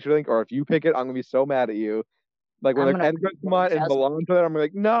other picture link, or if you pick it, I'm gonna be so mad at you. Like when I'm like gonna Edgar come on and just Milan to it, I'm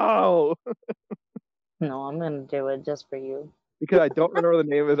like, no, no, I'm gonna do it just for you. because I don't remember the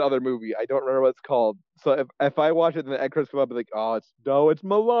name of his other movie. I don't remember what it's called. So if I watch it, then the Edgar come up, I'll be like, oh, it's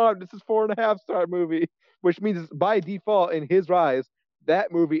Milan. This is 4.5 star movie, which means by default in his eyes,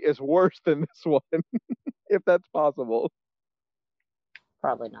 that movie is worse than this one, if that's possible.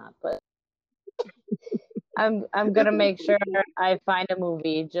 Probably not, but I'm gonna make sure I find a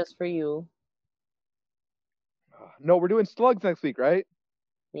movie just for you. No, we're doing Slugs next week, right?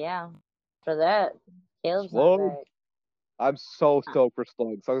 Yeah, for that. Caleb's not Slugs. back. I'm so stoked for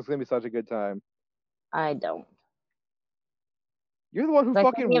Slugs. Slugs is gonna be such a good time. I don't. You're the one who I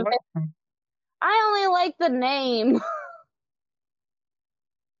fucking couldn't even. I only like the name.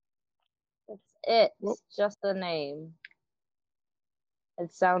 That's it. well, Just the name.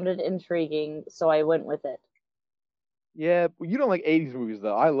 It sounded intriguing, so I went with it. yeah, you don't like 80s movies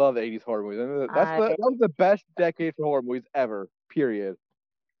though. I love 80s horror movies. And that I was the best decade for horror movies ever. Period.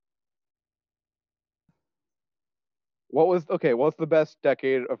 What's the best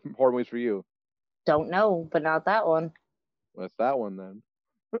decade of horror movies for you? don't know, but not that one. What's that one then?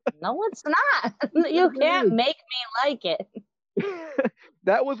 No, it's not. You can't make me like it.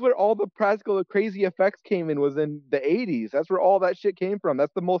 That was where all the practical crazy effects came in, was in the 80s. That's where all that shit came from.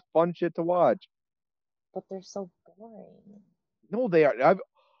 That's the most fun shit to watch. But they're so boring. No, they are.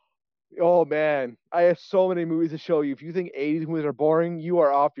 Oh man, I have so many movies to show you. If you think 80s movies are boring, you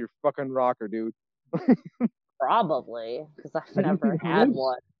are off your fucking rocker, dude. Probably, because I've Have you never seen had House?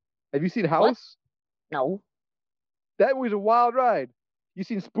 one. Have you seen What? House? No. That was a wild ride. You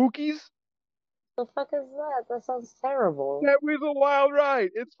seen Spookies? The fuck is that? That sounds terrible. That was a wild ride.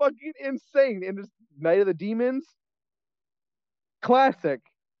 It's fucking insane. And just Night of the Demons, classic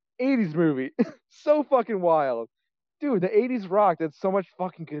 80s movie. So fucking wild. Dude, the 80s rocked. That's so much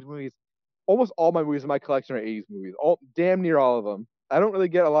fucking good movies. Almost all my movies in my collection are 80s movies. Damn near all of them. I don't really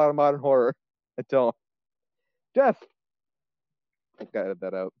get a lot of modern horror. I don't. Death. I gotta edit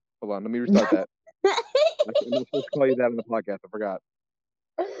that out. Hold on, let me restart that. I'm not supposed to call you that on the podcast. I forgot.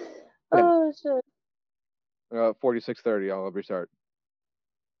 Oh shit. 4630. I'll restart.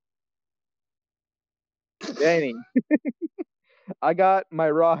 Danny, I got my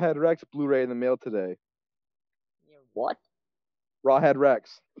Rawhead Rex Blu-ray in the mail today. You're what? Rawhead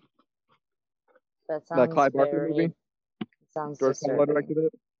Rex. That That sounds Clive Barker very. movie. It sounds George Coppola disturbing. directed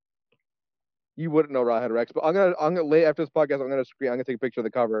it. You wouldn't know Rawhead Rex, but I'm gonna lay after this podcast. I'm gonna take a picture of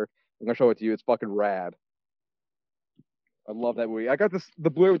the cover. I'm gonna show it to you. It's fucking rad. I love that movie. I got the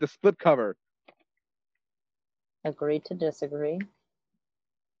Blu-ray with the split cover. Agree to disagree.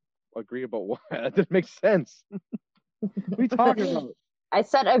 Agree about what? That doesn't make sense. What are you talking about? I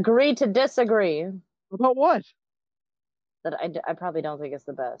said agree to disagree. About what? That I probably don't think it's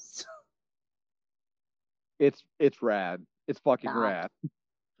the best. It's rad. It's fucking Nah. rad.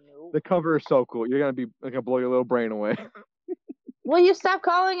 Nope. The cover is so cool. You're gonna blow your little brain away. Will you stop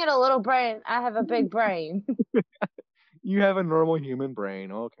calling it a little brain? I have a big brain. You have a normal human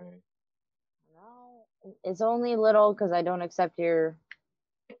brain. Okay. No, it's only little because I don't accept your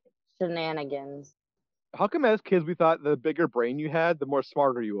shenanigans. How come as kids we thought the bigger brain you had, the more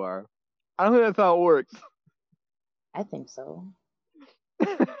smarter you are? I don't think that's how it works. I think so.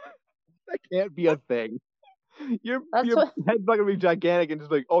 That can't be a thing. That's Your what head's not gonna be gigantic and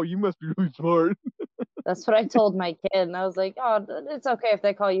just like, oh, you must be really smart. that's what I told my kid, and I was like, "Oh, it's okay if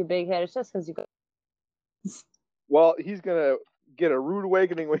they call you big head. It's just because you." Well, he's gonna get a rude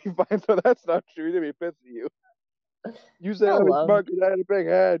awakening when he finds out that's not true. He's gonna be pissed at you. You said He'll I was love. smart because I had a big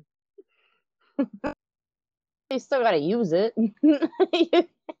head. You still gotta use it.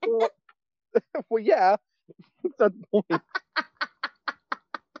 Well, well yeah, that's the point.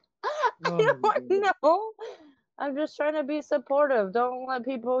 I don't know. I'm just trying to be supportive. Don't let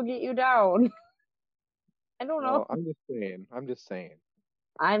people get you down. I don't know. Well, I'm just saying. I'm just saying.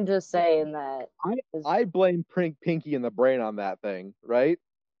 I'm just saying that. I blame Pinky and the brain on that thing, right?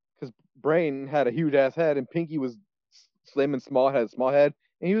 Because Brain had a huge ass head and Pinky was slim and small, had a small head,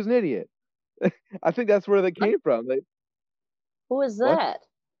 and he was an idiot. I think that's where they came from. Who is What? that?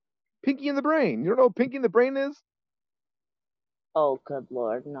 Pinky and the Brain. You don't know what Pinky and the Brain is? Oh, good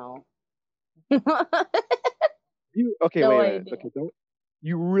lord, no. You okay? No Wait a minute. idea. Okay, don't.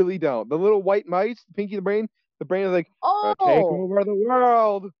 You really don't. The little white mice, Pinky and the Brain. The Brain is like, take Oh, over the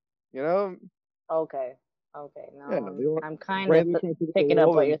world. You know? okay. Okay, Yeah. now I'm kind of Brain's trying to take over the picking up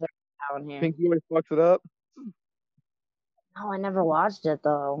world, what and you're throwing down here. Pinky always fucks it up. No, I never watched it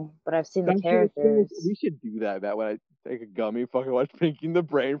though, but I've seen the That shit is so. characters. We should do that. That when I take a gummy, fucking watch Pinky and the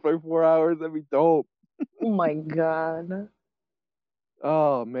Brain for like 4 hours. That'd be dope. Oh my god.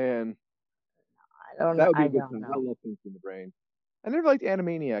 Oh man, I don't know. that would be I a good don't time. I know. love Pinky and the Brain. I never liked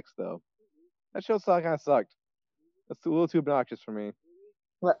Animaniacs though. That show kind of sucked. That's a little too obnoxious for me.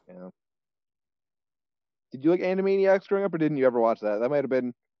 What? Yeah. Did you like Animaniacs growing up, or didn't you ever watch that? That might have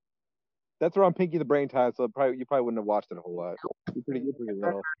been. That's around Pinky the Brain time, so you probably wouldn't have watched it a whole lot. You're pretty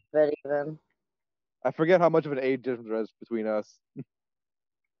little. But even I forget how much of an age difference there is between us.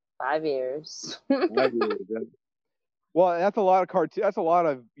 5 years. 5 years. Well, that's a lot of cartoon. That's a lot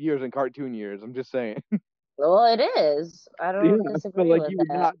of years in cartoon years. I'm just saying. Well, it is. I Yeah, don't but disagree like with you would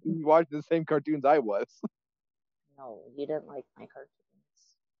that. not be watching the same cartoons I was. No, you didn't like my cartoons.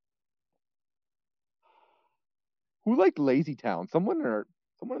 Who liked Lazy Town? Someone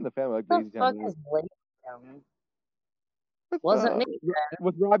in the family liked What Lazy the fuck Town. is Lazy Town? With, Wasn't me.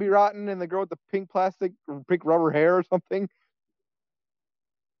 with Robbie Rotten and the girl with the pink rubber hair or something.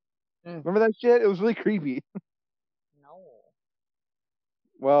 Remember that shit? It was really creepy. No.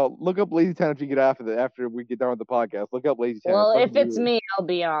 Well, look up Lazy Town if you get after we get done with the podcast. Look up Lazy Town. Well, It's if fucking it's weird. me, I'll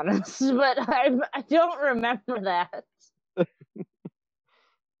be honest, but I don't remember that.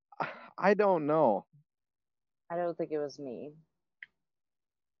 I don't know. I don't think it was me.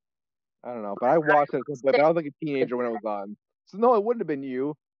 I don't know, but I watched it, but I was like a teenager when it was on. So no, it wouldn't have been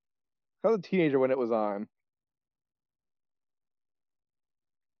you. I was a teenager when it was on.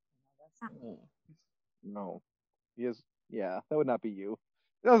 That's not me. No, he is. Yeah, that would not be you.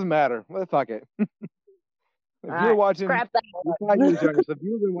 It doesn't matter. Well, fuck it. If All you're right, watching, scrap that you're one. 5 years younger. So if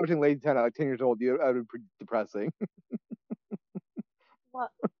you've been watching Lazy Town at like 10 years old, that would be pretty depressing. What?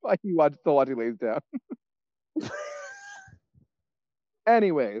 Why you still watching Lazy Town?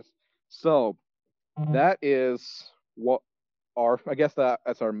 Anyways, so that is what I guess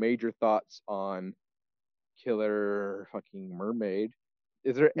that's our major thoughts on Killer fucking Mermaid.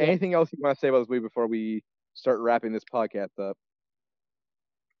 Is there Yes. anything else you want to say about this movie before we start wrapping this podcast up?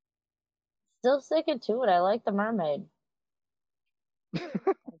 Still sticking to it. I like the mermaid. I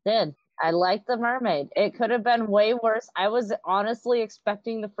did. I like the mermaid. It could have been way worse. I was honestly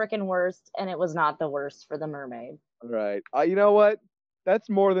expecting the freaking worst, and it was not the worst for the mermaid. All right. You know what? That's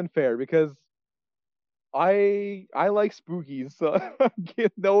more than fair because I like spookies, so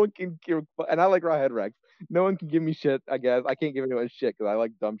no one can give, and I like Rawhead Rex. No one can give me shit. I guess I can't give anyone shit because I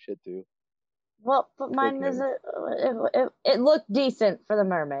like dumb shit too. Well, but mine is it looked decent for the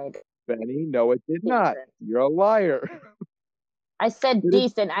mermaid. Benny, no, it did Decent. not. You're a liar. I said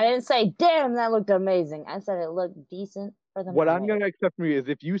decent. I didn't say, damn, that looked amazing. I said it looked decent for the What mermaid. I'm going to accept from you is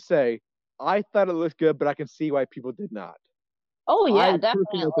if you say, I thought it looked good, but I can see why people did not. Oh, yeah, I definitely.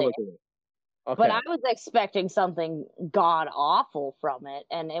 personally look at it. But Okay. I was expecting something god awful from it,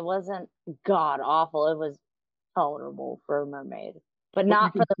 and it wasn't god awful. It was tolerable for a mermaid, but But you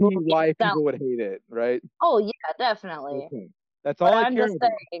not for can the see movie why itself. people would hate it, right? Oh yeah, definitely. Okay. That's But all I care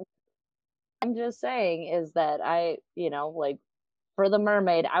about. I'm just saying is that like for the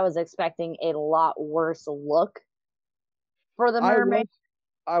mermaid, I was expecting a lot worse look for the I mermaid. was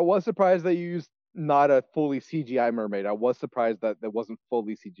I was surprised they used not a fully CGI mermaid. I was surprised that it wasn't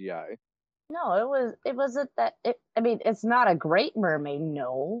fully CGI. No, it wasn't that I mean, it's not a great mermaid,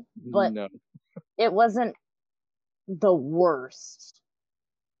 no, but No. it wasn't the worst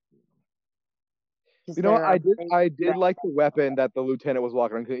because You know what? there are very I did bad like the things. weapon that the lieutenant was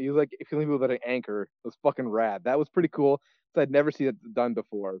walking on. He was like killing people with an anchor. It was fucking rad. That was pretty cool. So I'd never seen it done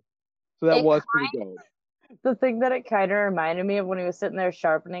before. So that It was pretty dope. the thing that it kind of reminded me of when he was sitting there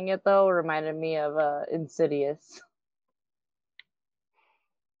sharpening it though reminded me of Insidious.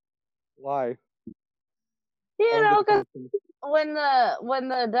 Why? I You don't get know, the because connection. when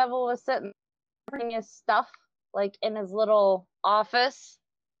the devil was sitting putting his stuff like in his little office,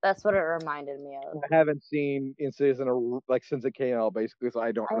 that's what it reminded me of. I haven't seen Insidious in like since it came out, basically, so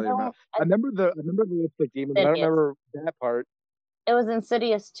I don't I really remember. don't I I remember the lipstick demon, but I don't Insidious. remember that part. It was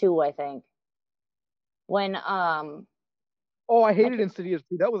Insidious 2, I think. When Oh, I I hated can, Insidious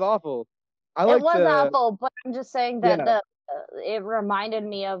too. That was awful. I it like was the awful, but I'm just saying that yeah, the it reminded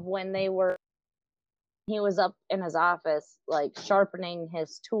me of when he was up in his office like sharpening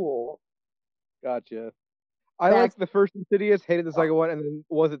his tool. gotcha. I That's liked the first Insidious, hated the second one, and then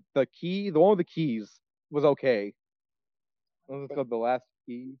was it the key? The one with the keys was okay. What was it called? The last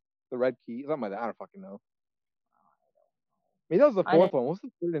key, the red key, something like that. I don't fucking know. Maybe that was the I fourth didn't. one. What's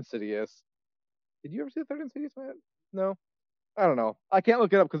the third Insidious? Did you ever see the third Insidious, man? No, I don't know. I can't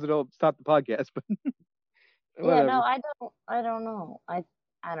look it up because it'll stop the podcast. But Yeah, no, whatever. I don't know.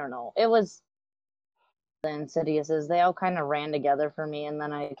 I don't know. It was the Insidiouses. They all kind of ran together for me, and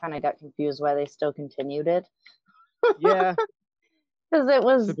then I kind of got confused why they still continued it Yeah, because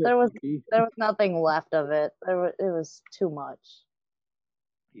it's a bit creepy. there was nothing left of it. It was too much.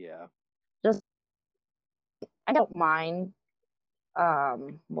 Yeah. Just I don't mind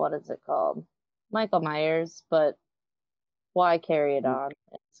what is it called? Michael Myers, but why carry it on?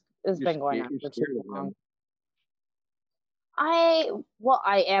 It's been going on You're for too scared of long. him.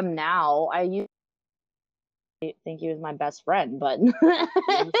 I am now. I used to think he was my best friend, but Yeah,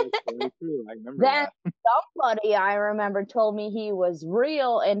 that's very true. I remember then that. somebody I remember told me he was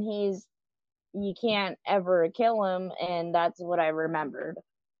real and you can't ever kill him, and that's what I remembered.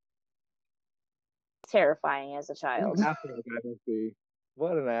 Terrifying as a What an child. asshole that guy must be.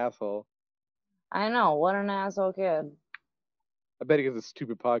 What an asshole. I know, what an asshole kid. I bet he has a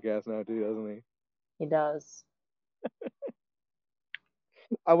stupid podcast now too, doesn't He does. he?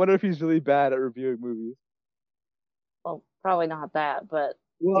 I wonder if he's really bad at reviewing movies. Well, probably not that, but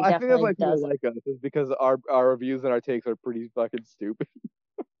Well, he I think that's why definitely people does it. like us, is because our reviews and our takes are pretty fucking stupid.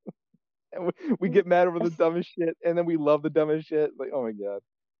 And we get mad over the dumbest shit, and then we love the dumbest shit. Like, oh my god.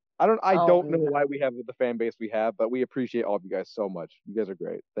 I Oh don't know no. why we have the fan base we have, but we appreciate all of you guys so much. You guys are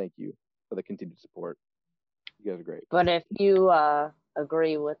great. Thank you for the continued support. You guys are great. But if you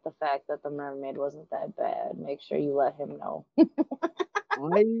agree with the fact that the mermaid wasn't that bad, make sure you let him know.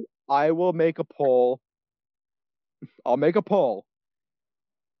 I will make a poll. I'll make a poll.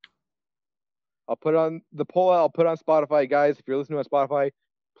 I'll put on the poll. I'll put on Spotify, guys. If you're listening on Spotify,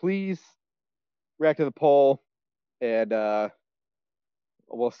 please react to the poll, and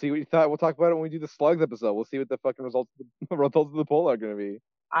we'll see what you thought. We'll talk about it when we do the slugs episode. We'll see what the fucking results of the poll are going to be.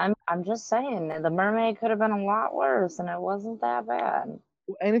 I'm just saying the mermaid could have been a lot worse, and it wasn't that bad.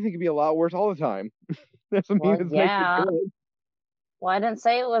 Well, anything could be a lot worse all the time. That doesn't mean Well, it makes it yeah. good. Well, I didn't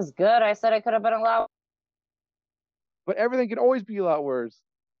say it was good. I said it could have been a lot. But everything can always be a lot worse.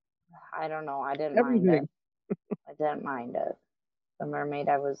 I don't know. I didn't mind it. Everything. I didn't mind it. The mermaid,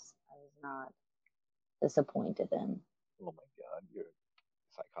 I was not disappointed in. Oh my god, you're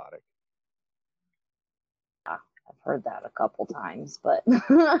psychotic. Yeah, I've heard that a couple times, but You're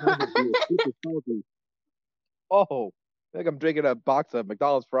super salty. Oh, I think I'm drinking a box of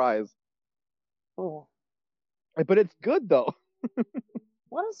McDonald's fries. Ooh, But it's good though.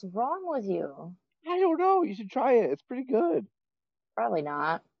 what is wrong with you? I don't know. You should try it. It's pretty good. Probably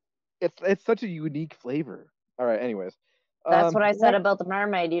not. It's such a unique flavor. All right. Anyways, That's what I yeah, said about the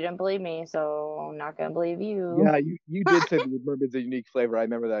mermaid. You didn't believe me, so I'm not gonna believe you. yeah. You did say the mermaid's a unique flavor. I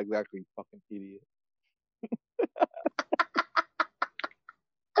remember that exactly. Fucking idiot.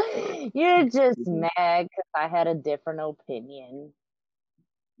 You're just mad because I had a different opinion.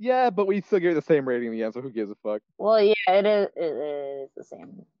 Yeah, but we still give it the same rating in the end, so who gives a fuck? Well, yeah, it is. It is the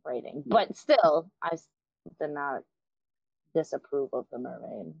same rating, but still, I did not disapprove of the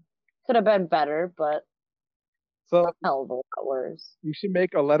mermaid. Could have been better, but So hell of a lot worse. you should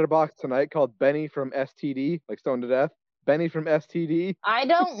make a letterbox tonight called Benny from STD, like Stoned to Death. Benny from STD. I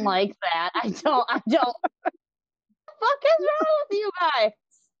don't like that. I don't. I don't. What the fuck is wrong with you guys?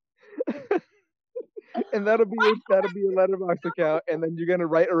 And that'll be your letterbox account, and then you're gonna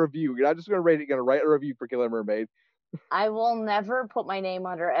write a review. You're not just gonna rate it, you're gonna write a review for Killer Mermaid. I will never put my name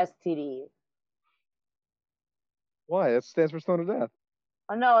under STD. Why? That stands for Stoned to Death.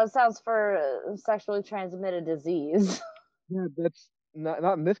 Oh no, it sounds for sexually transmitted disease. Yeah, that's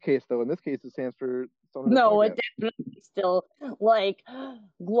not in this case though. In this case, it stands for Stoned to Death No, Podcast. it definitely still like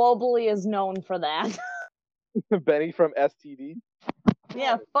globally is known for that. Benny from STD.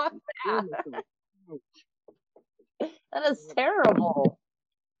 Yeah, fuck that. That is terrible.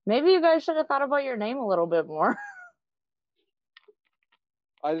 Maybe you guys should have thought about your name a little bit more.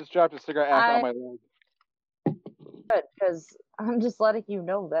 I just dropped a cigarette ash on my leg. Because I'm just letting you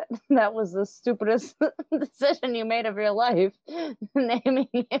know that that was the stupidest decision you made of your life, naming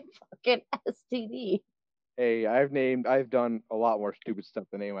it fucking STD. Hey, I've done a lot more stupid stuff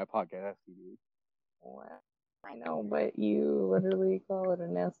than name my podcast STD. Well, I know, but you literally call it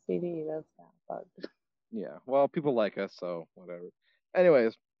an STD. That's not fucked. Yeah, well, people like us, so whatever.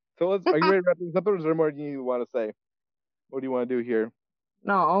 Anyways, so are you ready to wrap this up, or is there more you want to say? What do you want to do here?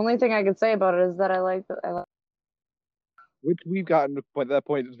 No, only thing I can say about it is that I like Which we've gotten to that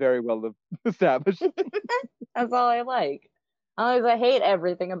point is very well established. That's all I like. I hate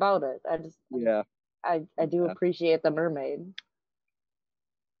everything about it. Yeah. I do appreciate the mermaid.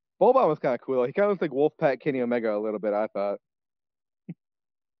 Boban was kind of cool though. He kind of looks like Wolfpack Kenny Omega a little bit, I thought.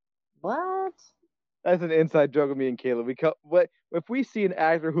 What? That's an inside joke with me and Caleb. What if we see an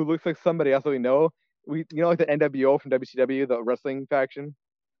actor who looks like somebody else that we know? Like the NWO from WCW, the wrestling faction.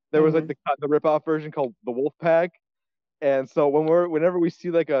 There was like the rip-off version called the Wolfpack. And so whenever we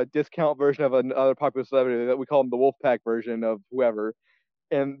see like a discount version of another popular celebrity, that we call him the Wolfpack version of whoever.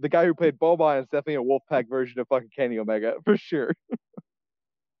 And the guy who played Boban is definitely a Wolfpack version of fucking Kenny Omega for sure.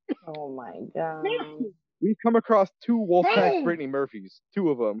 Oh my god. We've come across two Wolfpack Brittany Murphys, two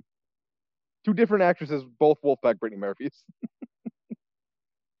of them, two different actresses, both Wolfpack Brittany Murphys.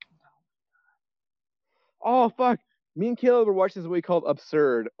 Oh fuck! Me and Caleb were watching this movie called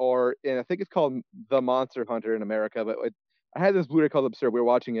Absurd, and I think it's called The Monster Hunter in America. But I had this Blu-ray called Absurd. We were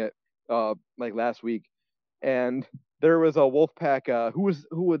watching it like last week, and there was a Wolfpack.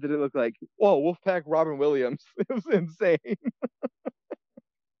 Who did it look like? Oh, Wolfpack Robin Williams. It was insane.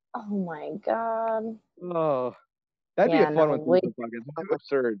 Oh my god. Oh, that'd be a fun one to do. It's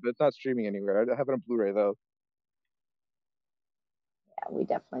Absurd, but it's not streaming anywhere. I have it on Blu-ray though. Yeah, we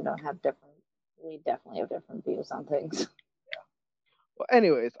definitely have different views on things. Yeah. Well,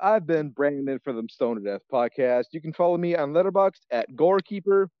 anyways, I've been Brandon for the Stone to Death podcast. You can follow me on Letterboxd at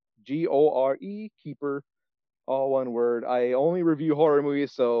Gorekeeper, Gore Keeper, all one word. I only review horror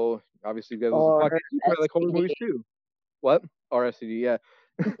movies, so obviously you guys like horror movies too. What? Or SCD, yeah.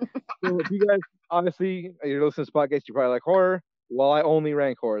 So if you guys, obviously, you're listening to this podcast, you probably like horror. Well, I only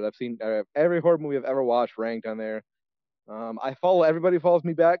rank horror. I've seen every horror movie I've ever watched ranked on there. I follow everybody follows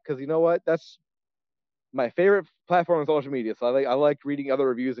me back because you know what? That's my favorite platform on social media. So I like reading other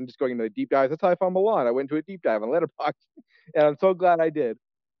reviews and just going into deep dives. That's how I found Milan. I went into a deep dive on Letterboxd, and I'm so glad I did.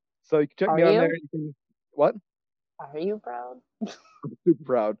 So you can check me on there. What? Are you proud? I'm super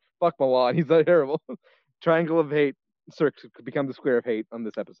proud. Fuck Milan. He's not terrible. Triangle of hate could become the square of hate on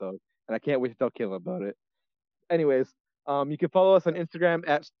this episode, and I can't wait to tell Caleb about it. Anyways, you can follow us on Instagram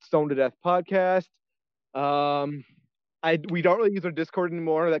at Stone to Death Podcast. We don't really use our Discord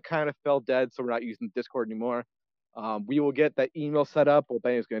anymore. That kind of fell dead, so we're not using Discord anymore. We will get that email set up. Well,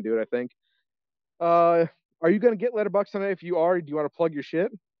 Benny's going to do it, I think. Are you going to get Letterboxd tonight? If you are, do you want to plug your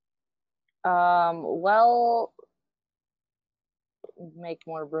shit? Well, make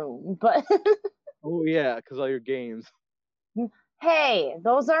more room, but oh yeah, because all your games. Hey,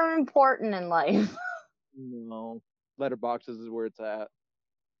 those are important in life. No, Letterboxd is where it's at.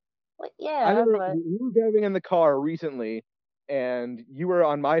 But yeah, you were driving in the car recently, and you were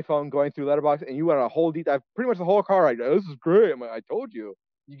on my phone going through Letterboxd, and you went on a whole deep dive, pretty much the whole car. This is great. I told you,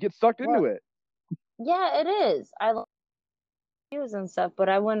 you get sucked into it. Yeah, it is. I love views and stuff, but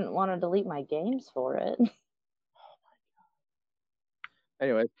I wouldn't want to delete my games for it. Oh my god.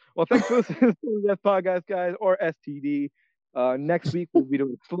 Anyway, well, thanks for listening to the podcast, guys, or STD. Next week we'll be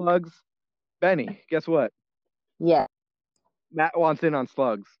doing Slugs. Benny, guess what? Yeah. Matt wants in on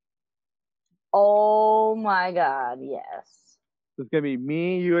Slugs. Oh my god, yes. So it's gonna be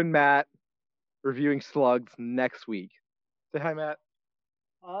me, you, and Matt reviewing Slugs next week. Say hi, Matt.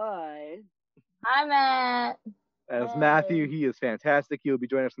 Hi. Hi, Matt. As Hi. Matthew, he is fantastic. He'll be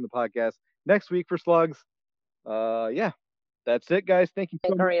joining us on the podcast next week for Slugs. Yeah, that's it, guys. Thank you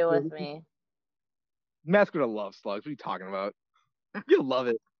so much. Agree with me. Matt's gonna love Slugs. What are you talking about? You'll love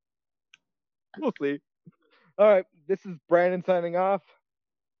it. We'll see. All right, this is Brandon signing off,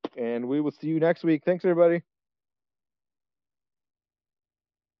 and we will see you next week. Thanks, everybody.